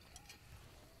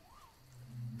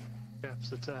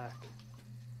 Caps attack.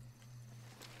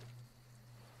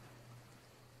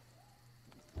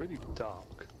 Really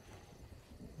dark.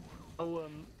 Oh,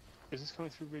 is this coming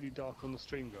through really dark on the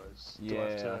stream, guys? Do I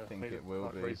have Yeah, to I think maybe, it will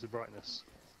like, be. raise the brightness?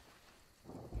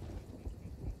 I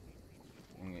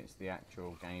think it's the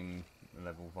actual game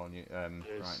level volume,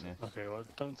 brightness. Okay, well, I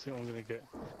don't think I'm gonna get.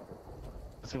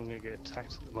 I think I'm gonna get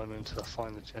attacked at the moment until I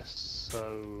find the chest.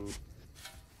 So,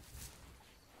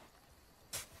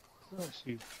 there's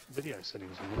actually video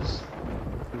settings on this.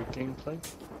 With gameplay.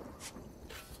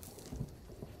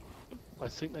 I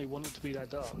think they want it to be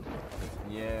that dark.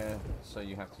 Yeah, so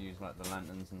you have to use like the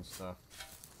lanterns and stuff.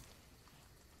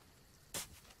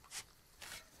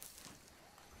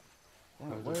 Oh,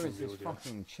 Where is this audio.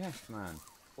 fucking chest, man?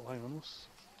 Oh, hang on, what's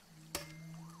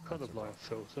colorblind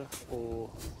filter or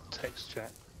text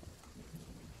chat?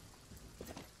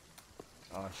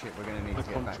 Oh shit, we're gonna need to The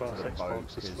get back to the contrast boat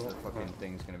Xbox as because the well. fucking Right.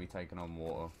 thing's gonna be taken on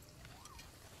water.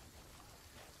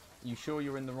 You sure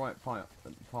you're in the right part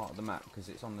of the map? Because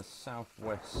it's on the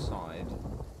southwest side.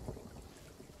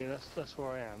 Yeah, that's where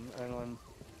I am, and I'm.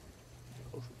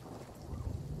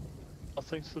 Oh,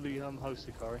 thanks for the host,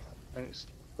 Ikari. And it's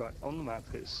right on the map.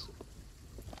 It's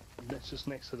just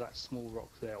next to that small rock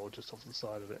there, or just off the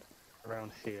side of it,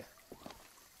 around here.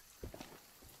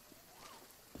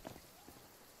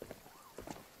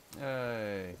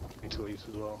 Hey. Tweets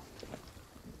as well.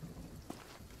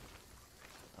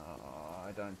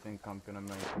 I don't think I'm gonna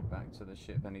make it back to the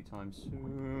ship anytime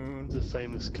soon. The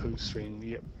famous code stream.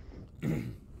 Yep.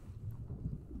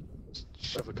 Just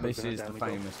shove a This coconut is down the go.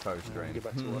 famous coast And stream. Get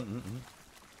back to work.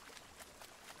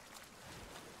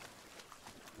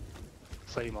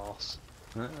 Famous.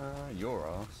 Your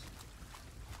ass.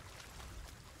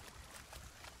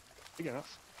 Big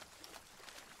enough.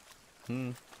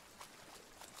 Hmm.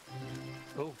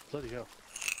 Oh, bloody hell.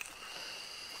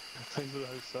 Thanks for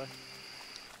those, Si.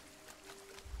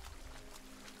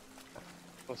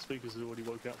 My speakers had already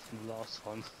woken up from the last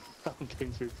one. That one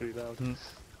came through pretty loud.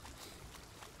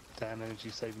 Damn energy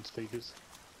saving speakers.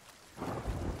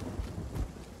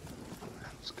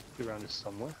 It's going to be around this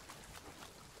somewhere.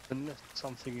 Unless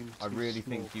something in. I really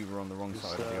think you were on the wrong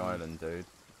side of the island, dude.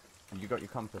 You got your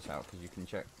compass out because you can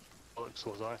check. Bollocks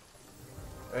was I.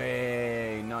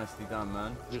 Hey, nicely done,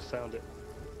 man. Just found it.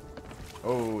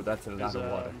 Oh, that's a lot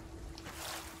of water.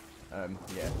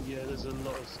 Yeah. Yeah, there's a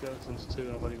lot of skeletons too,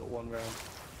 and I've only got one round.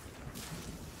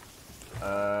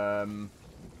 Right,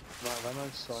 ammo,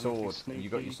 so sword. You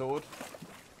got your sword?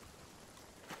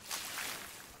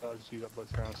 I'll just use up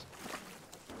both rounds.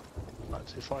 Right,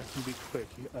 so if I can be quick,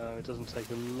 it doesn't take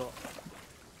a lot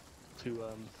to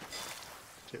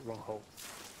hit wrong hole.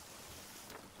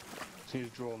 Just need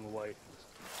to draw them away.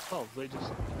 Oh, they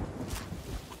just.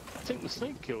 I think the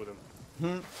snake killed him.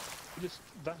 He just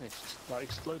vanished, like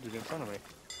exploded in front of me.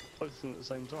 Both of them at the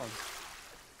same time.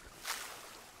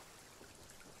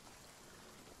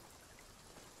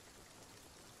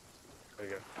 There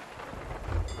you go.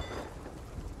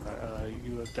 Right,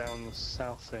 you were down the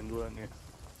south end, weren't you?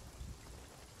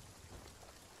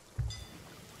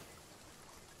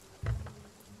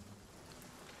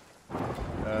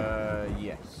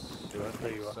 Yes.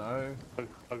 There you are. So. Oh,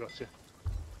 I got you.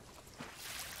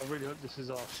 I really hope this is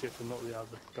our ship and not the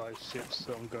other guy's ships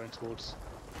that I'm going towards.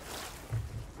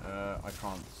 I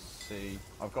can't see.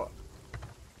 I've got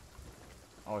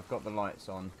the lights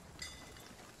on.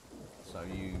 So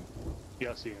you.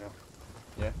 Yeah, I see you now.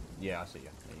 Yeah. Yeah, I see you.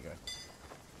 There you go.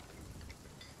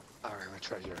 Alright, my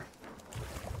treasure.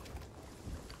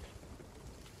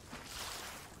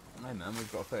 Hey man,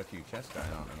 we've got a fair few chests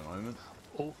going on at the moment.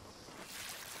 Oh,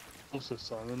 also,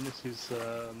 Simon, this is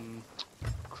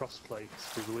crossplay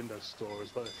through the Windows Store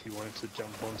as well. If you wanted to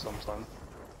jump on sometime.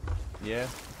 Yeah,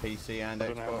 PC and I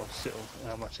don't know Xbox.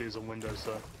 how much it is on Windows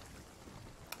though.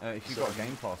 If you've got a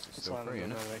Game Pass, it's still free,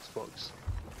 isn't it? On Xbox.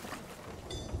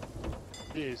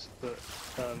 It is, but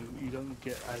you don't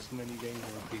get as many games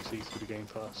on PC through the Game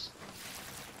Pass.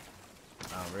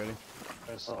 Oh, really?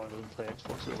 Simon doesn't play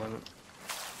Xbox at the moment.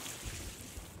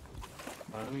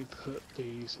 Right, let me put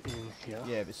these in here.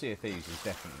 Yeah, but Sea of Thieves is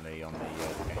definitely on the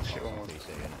Game Pass on PC,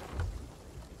 isn't it?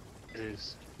 It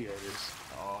is. Yeah, it is.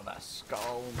 Oh, that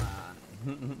skull, man.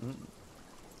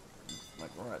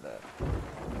 Like right there.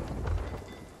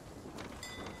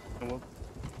 Come on.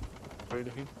 Where are you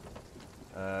looking?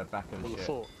 Back of the The ship.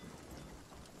 fort.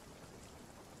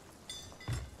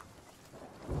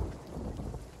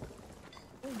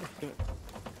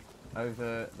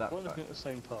 Over that We're way. looking at the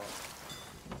same part.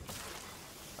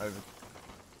 Over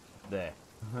there.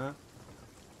 Uh-huh.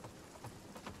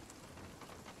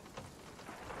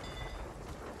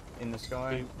 In the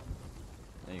sky.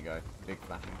 There you go. Big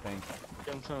flashing thing.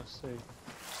 Yeah, I'm trying to see.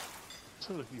 Let's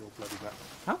have a look at your bloody map.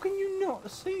 How can you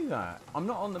not see that? I'm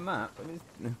not on the map. But it's...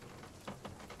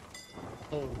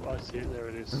 Oh, I see it. There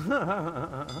it is.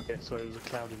 Yeah, sorry, there was a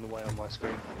cloud in the way on my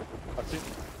screen. I think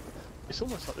it's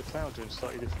almost like the clouds are in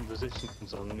slightly different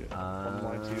positions on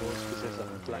mine to yours because there's a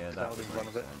black cloud in front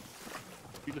of it.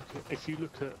 If you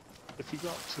go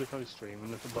up to the coast stream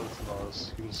and look at both of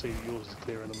ours, you can see that yours is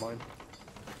clearer than mine.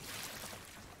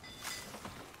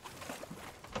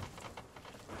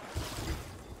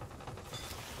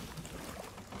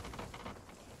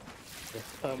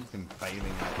 It's been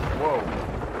failing. Whoa!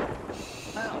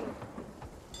 Ow!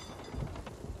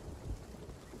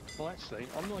 Well, actually,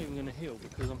 I'm not even going to heal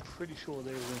because I'm pretty sure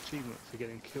there is an achievement for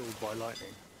getting killed by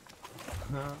lightning.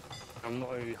 I'm not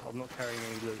carrying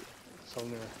any loot, so I'm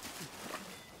going to.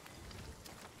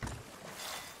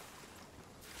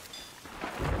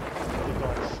 The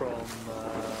guy from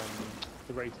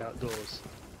the Great Outdoors.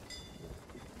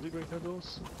 Is it Great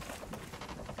Outdoors?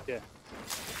 Yeah.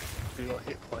 He got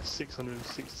hit by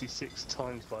 666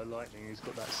 times by lightning. He's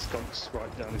got that skunk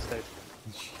right down his head.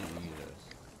 Jesus.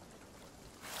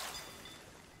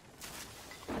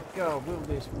 God, will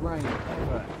this rain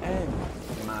ever end,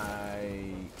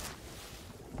 mate?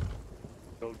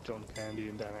 Old John Candy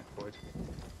and Dan Aykroyd.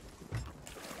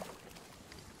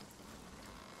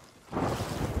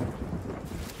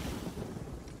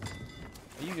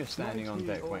 Are you just standing on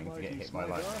deck waiting to get hit by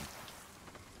lightning?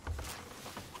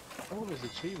 Oh, there's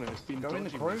achievement. It's been Go in the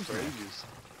dodging me cruise for then. ages.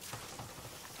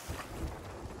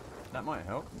 That might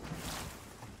help.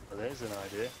 Well, there's an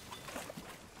idea.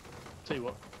 Tell you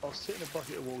what, I'll sit in a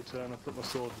bucket of water and I'll put my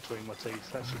sword between my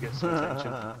teeth. That should get some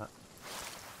attention.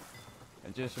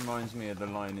 It just reminds me of the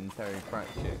line in Terry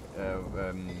Pratchett,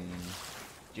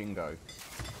 Jingo,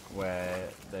 where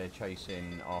they're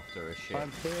chasing after a ship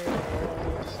I'm here.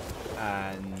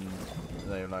 and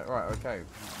they're like, right, okay,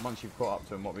 once you've caught up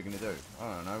to them, what are we going to do?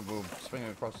 I don't know, we'll swing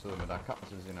across to them with our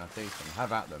cutlasses in our teeth and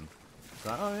have at them. It's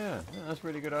like, oh yeah, that's a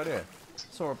really good idea.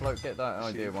 Saw a bloke get that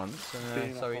idea once,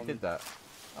 and so he did that.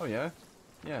 Oh yeah?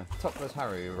 Yeah, Topless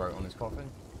Harry who wrote on his coffin.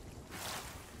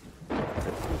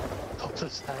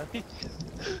 Topless Harry?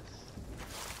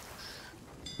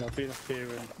 Now being up here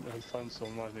and find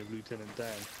someone reminds me of Lieutenant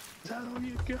Dan. Is that all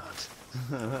you got?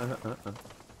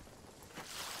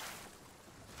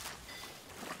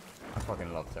 I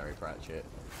fucking love Terry Pratchett.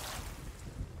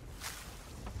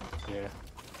 Yeah.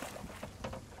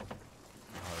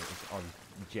 I was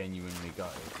genuinely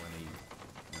gutted when he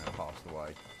passed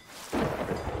away.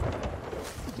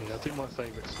 Yeah, I think my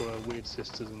favourites were Weird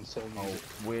Sisters and Soul Music.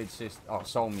 Oh, Weird Sister. Oh,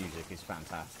 Soul Music is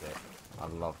fantastic. I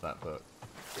love that book.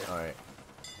 Yeah. Alright.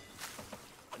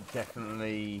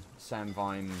 Definitely Sam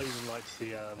Vimes I even liked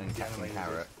the and Captain animated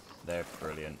Carrot. They're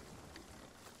brilliant.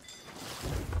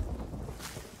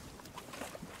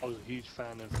 I was a huge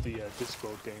fan of the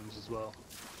Discworld games as well.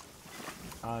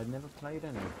 I never played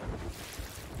any.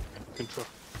 Control.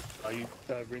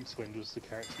 Rincewind was the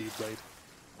character you played.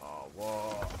 Oh,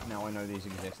 what? Now I know these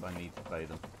exist, I need to play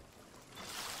them.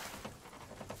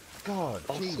 God,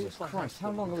 Jesus Christ,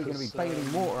 how long are we going to be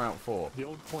bailing water out for? The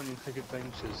old point and click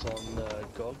adventures on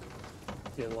GOG,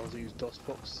 yeah, the ones that use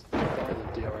DOSBox, buy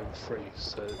the DRM free,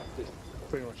 so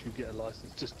pretty much you get a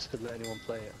license just to let anyone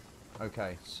play it.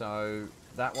 Okay, so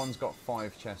that one's got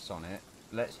 5 chests on it.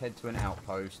 Let's head to an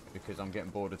outpost because I'm getting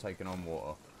bored of taking on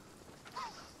water.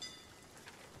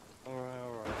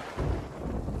 Alright.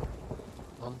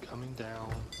 I'm coming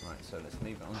down. Right, so let's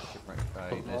leave it on Shipwreck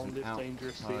Bay. There's I'll an live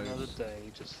dangerously another outpost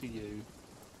day, just for you.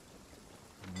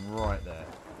 right there.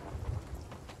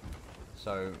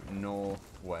 So,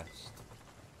 northwest.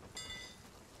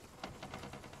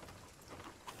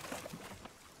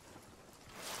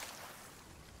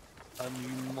 You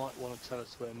might want to tell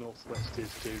us where northwest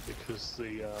is too, because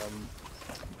the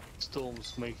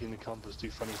storm's making the compass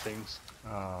do funny things.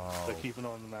 Oh. So keep an eye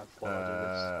on the map while I do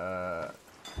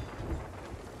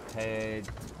this. Head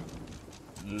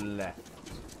left.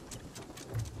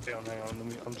 Hang on,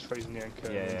 I'm just raising the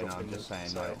anchor. Yeah, no, I'm just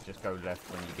saying, like, just go left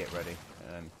when you get ready.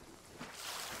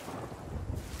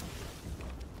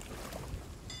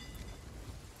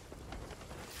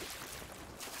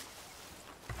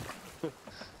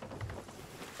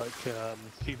 Like,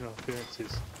 keeping our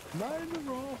appearances. Mind the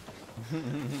rock!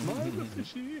 Mind the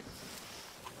fishy!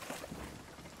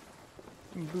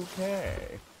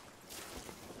 Bouquet.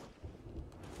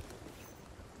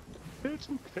 It's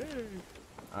okay!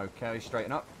 Okay,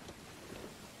 straighten up.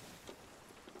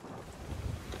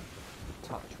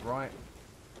 Touch right.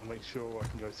 I'll make sure I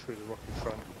can go through the rock in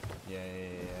front. Yeah.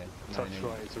 No, Touch no,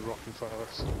 right is a rock in front of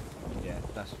us.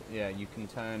 Yeah, you can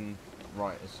turn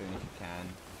right as soon as you can.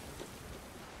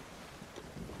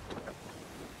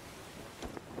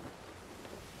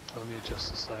 Let me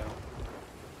adjust the sail.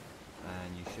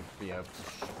 And you should be able to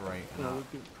straighten up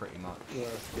pretty much. Yeah,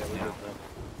 we're good now.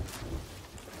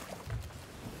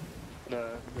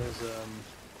 No,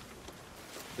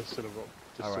 there's still a rock.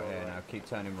 Alright, yeah, now keep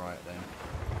turning right then.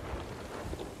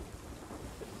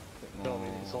 No, I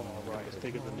mean, it's on our right, it's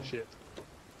bigger than the ship.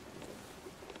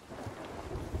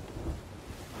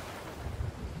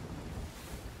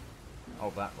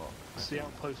 Oh, that rock. Is the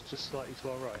outpost just slightly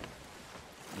to our right?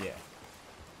 Yeah.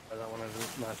 That one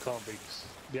over, no, it can't be, because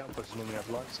the outpost normally have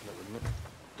lights on it, wouldn't it?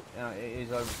 Yeah, it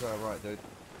is over to our right, dude.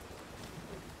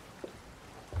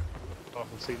 I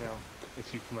can see now,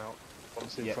 if you come out,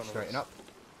 once in front of us. Straighten up.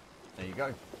 There you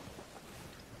go.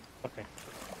 Okay.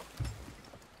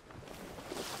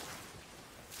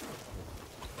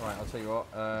 Right, I'll tell you what,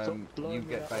 you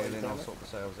get bailing, I'll sort the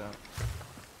sails out.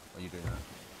 Are you doing that?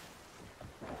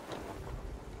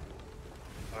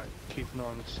 Alright, keep an eye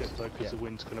on the ship though, because the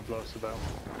wind's going to blow us about.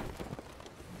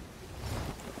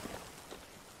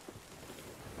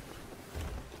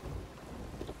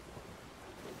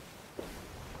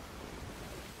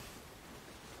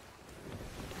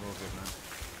 We're all good now.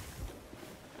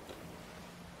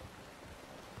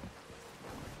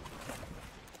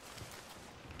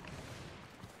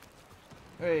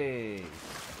 Hey! I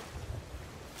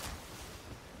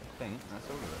think that's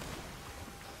all of it.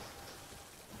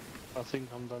 I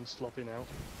think I'm done slopping out.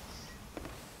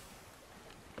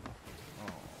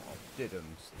 Oh,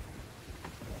 diddums.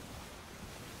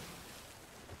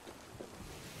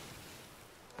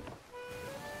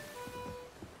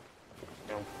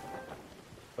 Now,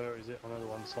 where is it? Another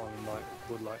one Simon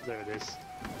would like. There it is.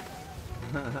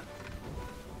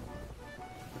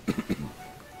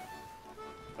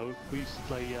 Oh, we used to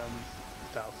play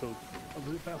Battlefield.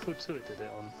 Was it Battlefield 2 it did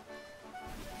it on?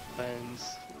 And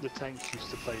the tanks used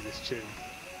to play this tune.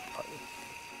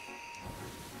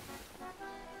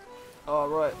 Oh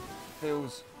right,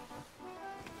 Phil's.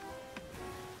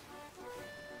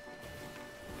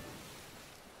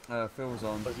 Phil's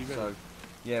on. So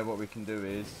yeah, what we can do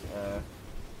is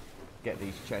get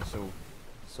these chests all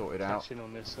sorted out. Cash in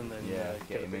on this and then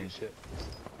get him in. Ship.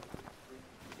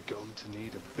 You're going to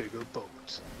need a bigger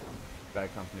boat.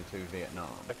 Bad Company 2 Vietnam.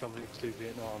 Bad Company 2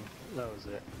 Vietnam. That was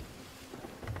it.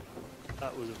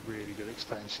 That was a really good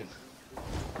expansion.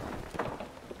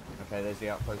 Okay, there's the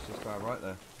outpost just about right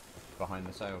there, behind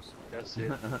the sails. That's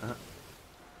it.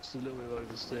 Just a little bit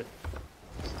oversteer.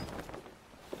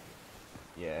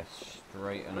 Yeah,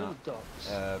 straighten Where are up. the docks?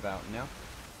 About now.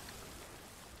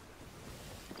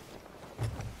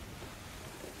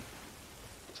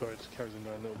 Sorry, it just carries on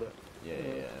going a little bit.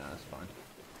 Yeah, that's fine.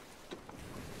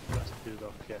 That's the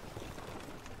dock, yeah.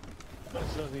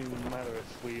 It doesn't even matter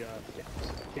if we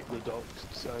hit the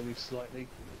docks only slightly,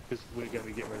 because we're going to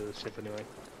be getting rid of the ship anyway.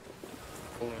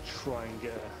 We're going to try and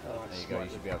get a There you go, you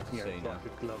should be able to see now. like a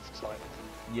glove type.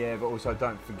 Yeah, but also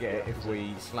don't forget, if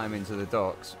we slam into the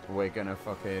docks, we're gonna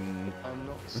fucking... I'm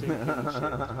not sinking the ship,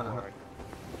 don't worry.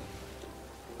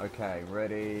 Okay,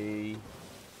 ready? You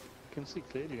can see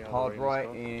clearly now. Hard right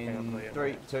in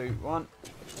 3, 2, 1.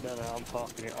 No, I'm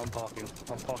parking it. I'm parking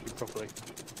properly.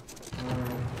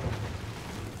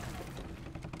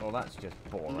 Well, that's just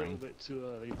A little boring. bit too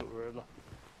early, but we're alive.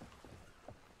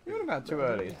 You're not about too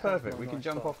early. It's perfect. We can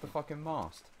jump off the fucking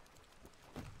mast.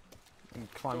 And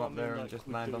climb up there and just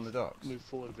land on the docks. Move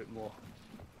forward a bit more.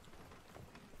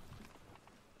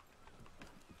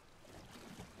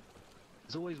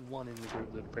 There's always one in the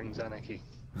group that brings anarchy.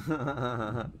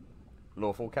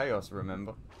 Lawful chaos,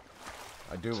 remember?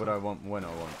 I do what I want when I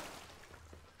want.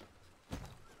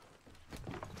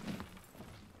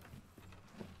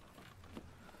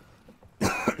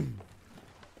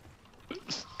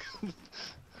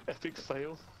 Epic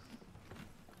fail.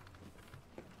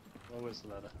 Oh, where's the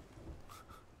ladder?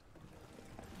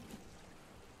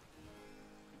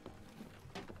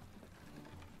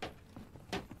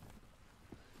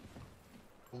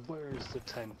 Where is the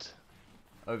tent?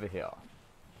 Over here.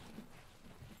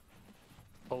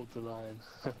 Hold the line.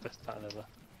 Best plan ever.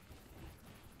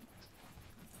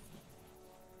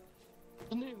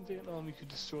 Wasn't it in Vietnam you could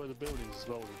destroy the buildings as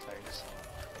well with the tanks?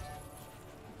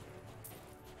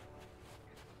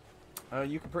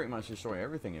 You can pretty much destroy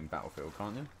everything in Battlefield,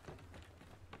 can't you?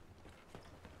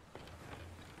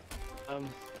 I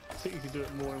think you could do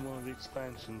it more in one of the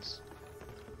expansions.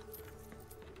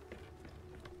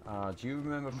 Do you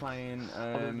remember playing?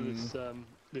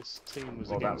 This team was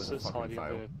Well, that against was a us, fucking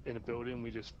hiding fail. in a building.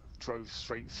 We just drove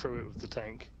straight through it with the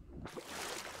tank.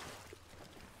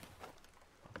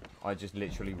 I just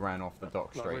literally ran off the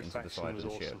dock Like, straight into the Faction side was of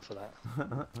the awesome ship. for that.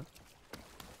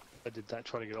 I did that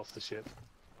trying to get off the ship.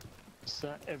 Is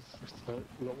that everything?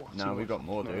 No, we got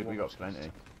more, dude. We got plenty.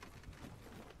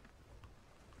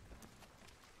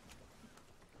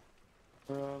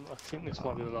 I think this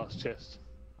might be the last chest.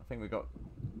 I think we got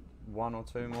 1 or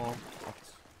 2 more.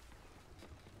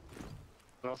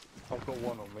 I've got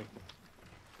one on me.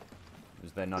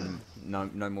 Is there no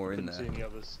more in Couldn't see there? any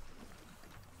others.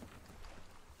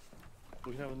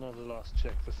 We can have another last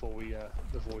check before we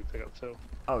pick up Phil.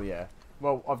 Oh yeah.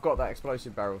 Well, I've got that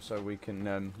explosive barrel, so we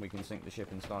can sink the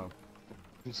ship in style.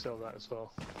 You can sell that as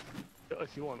well,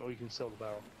 if you want, or you can sell the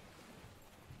barrel.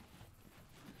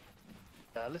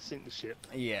 Let's sink the ship.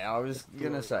 Yeah, I was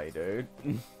gonna say, dude.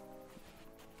 It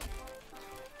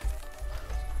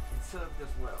served us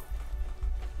well.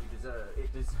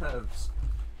 It deserves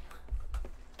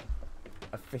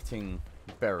a fitting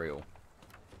burial.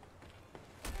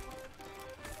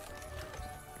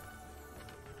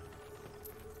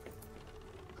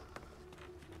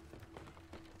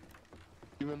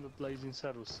 You remember Blazing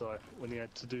Saddles site when he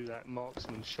had to do that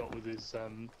marksman shot with his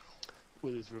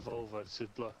revolver to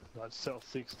like set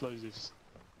off the explosives?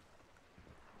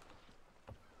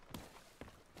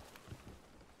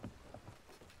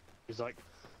 He's like,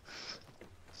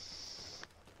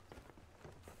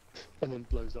 and then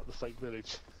blows up the fake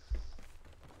village.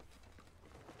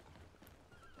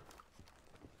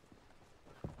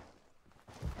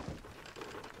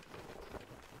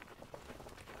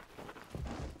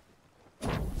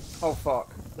 Oh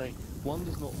fuck. Like, one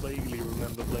does not vaguely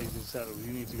remember Blazing Saddles.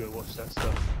 You need to go watch that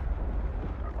stuff.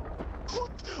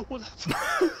 What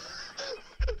happened?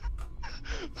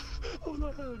 All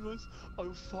I heard was,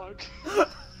 oh fuck.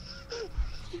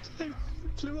 They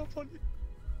flew up on you.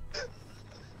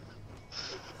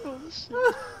 Oh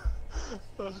shit.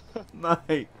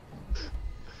 Mate.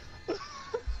 It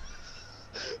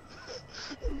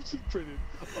was just brilliant.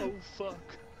 Oh fuck.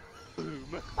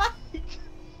 Boom!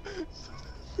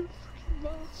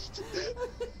 Mast.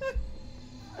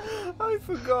 I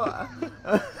forgot.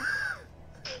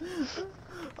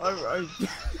 I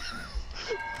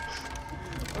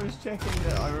was checking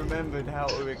that I remembered how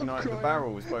to ignite the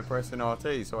barrels by pressing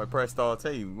RT, so I pressed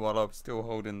RT while I was still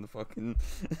holding the fucking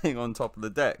thing on top of the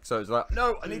deck. So it's like,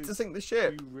 no, I need to sink the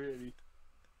ship. You really?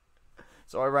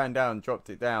 So I ran down, dropped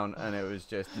it down, and it was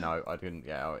just, no, I didn't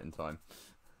get out in time.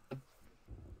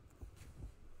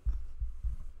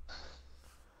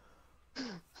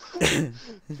 Do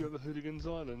you have a Hooligans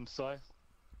Island, Si?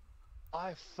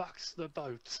 I fucks the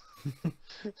boat.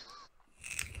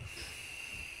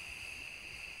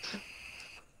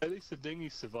 At least the dinghy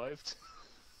survived.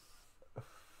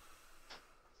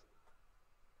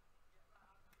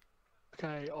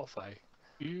 Okay, off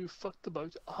You fucked the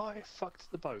boat. I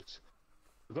fucked the boat.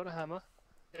 We've got a hammer.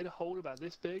 Hit a hole about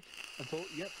this big and thought,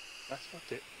 yep, that's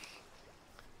fucked it.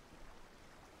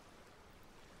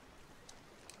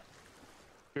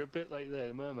 You're a bit late there,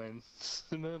 the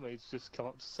mermaids just come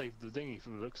up to save the dinghy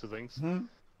from the looks of things. Hmm?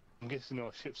 I'm guessing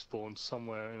our ship spawned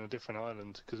somewhere in a different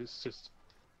island, because it's just...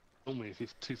 Normally if you're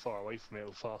too far away from it,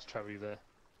 it'll fast travel you there.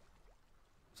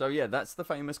 So yeah, that's the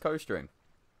famous co-stream.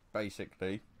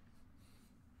 Basically.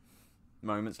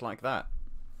 Moments like that.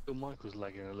 Your mic was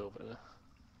lagging a little bit there.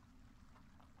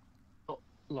 Not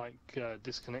like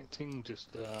disconnecting,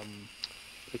 just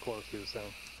the quality of the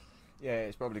sound. Yeah,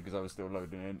 it's probably because I was still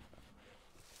loading in.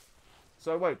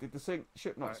 So wait, did the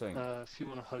ship not Right, sink? if you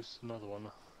want to host another one.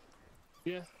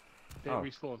 Yeah, Oh.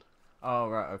 respawned. Oh,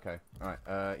 right, okay.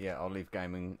 Alright, yeah, I'll leave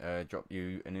gaming, drop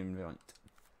you an invite.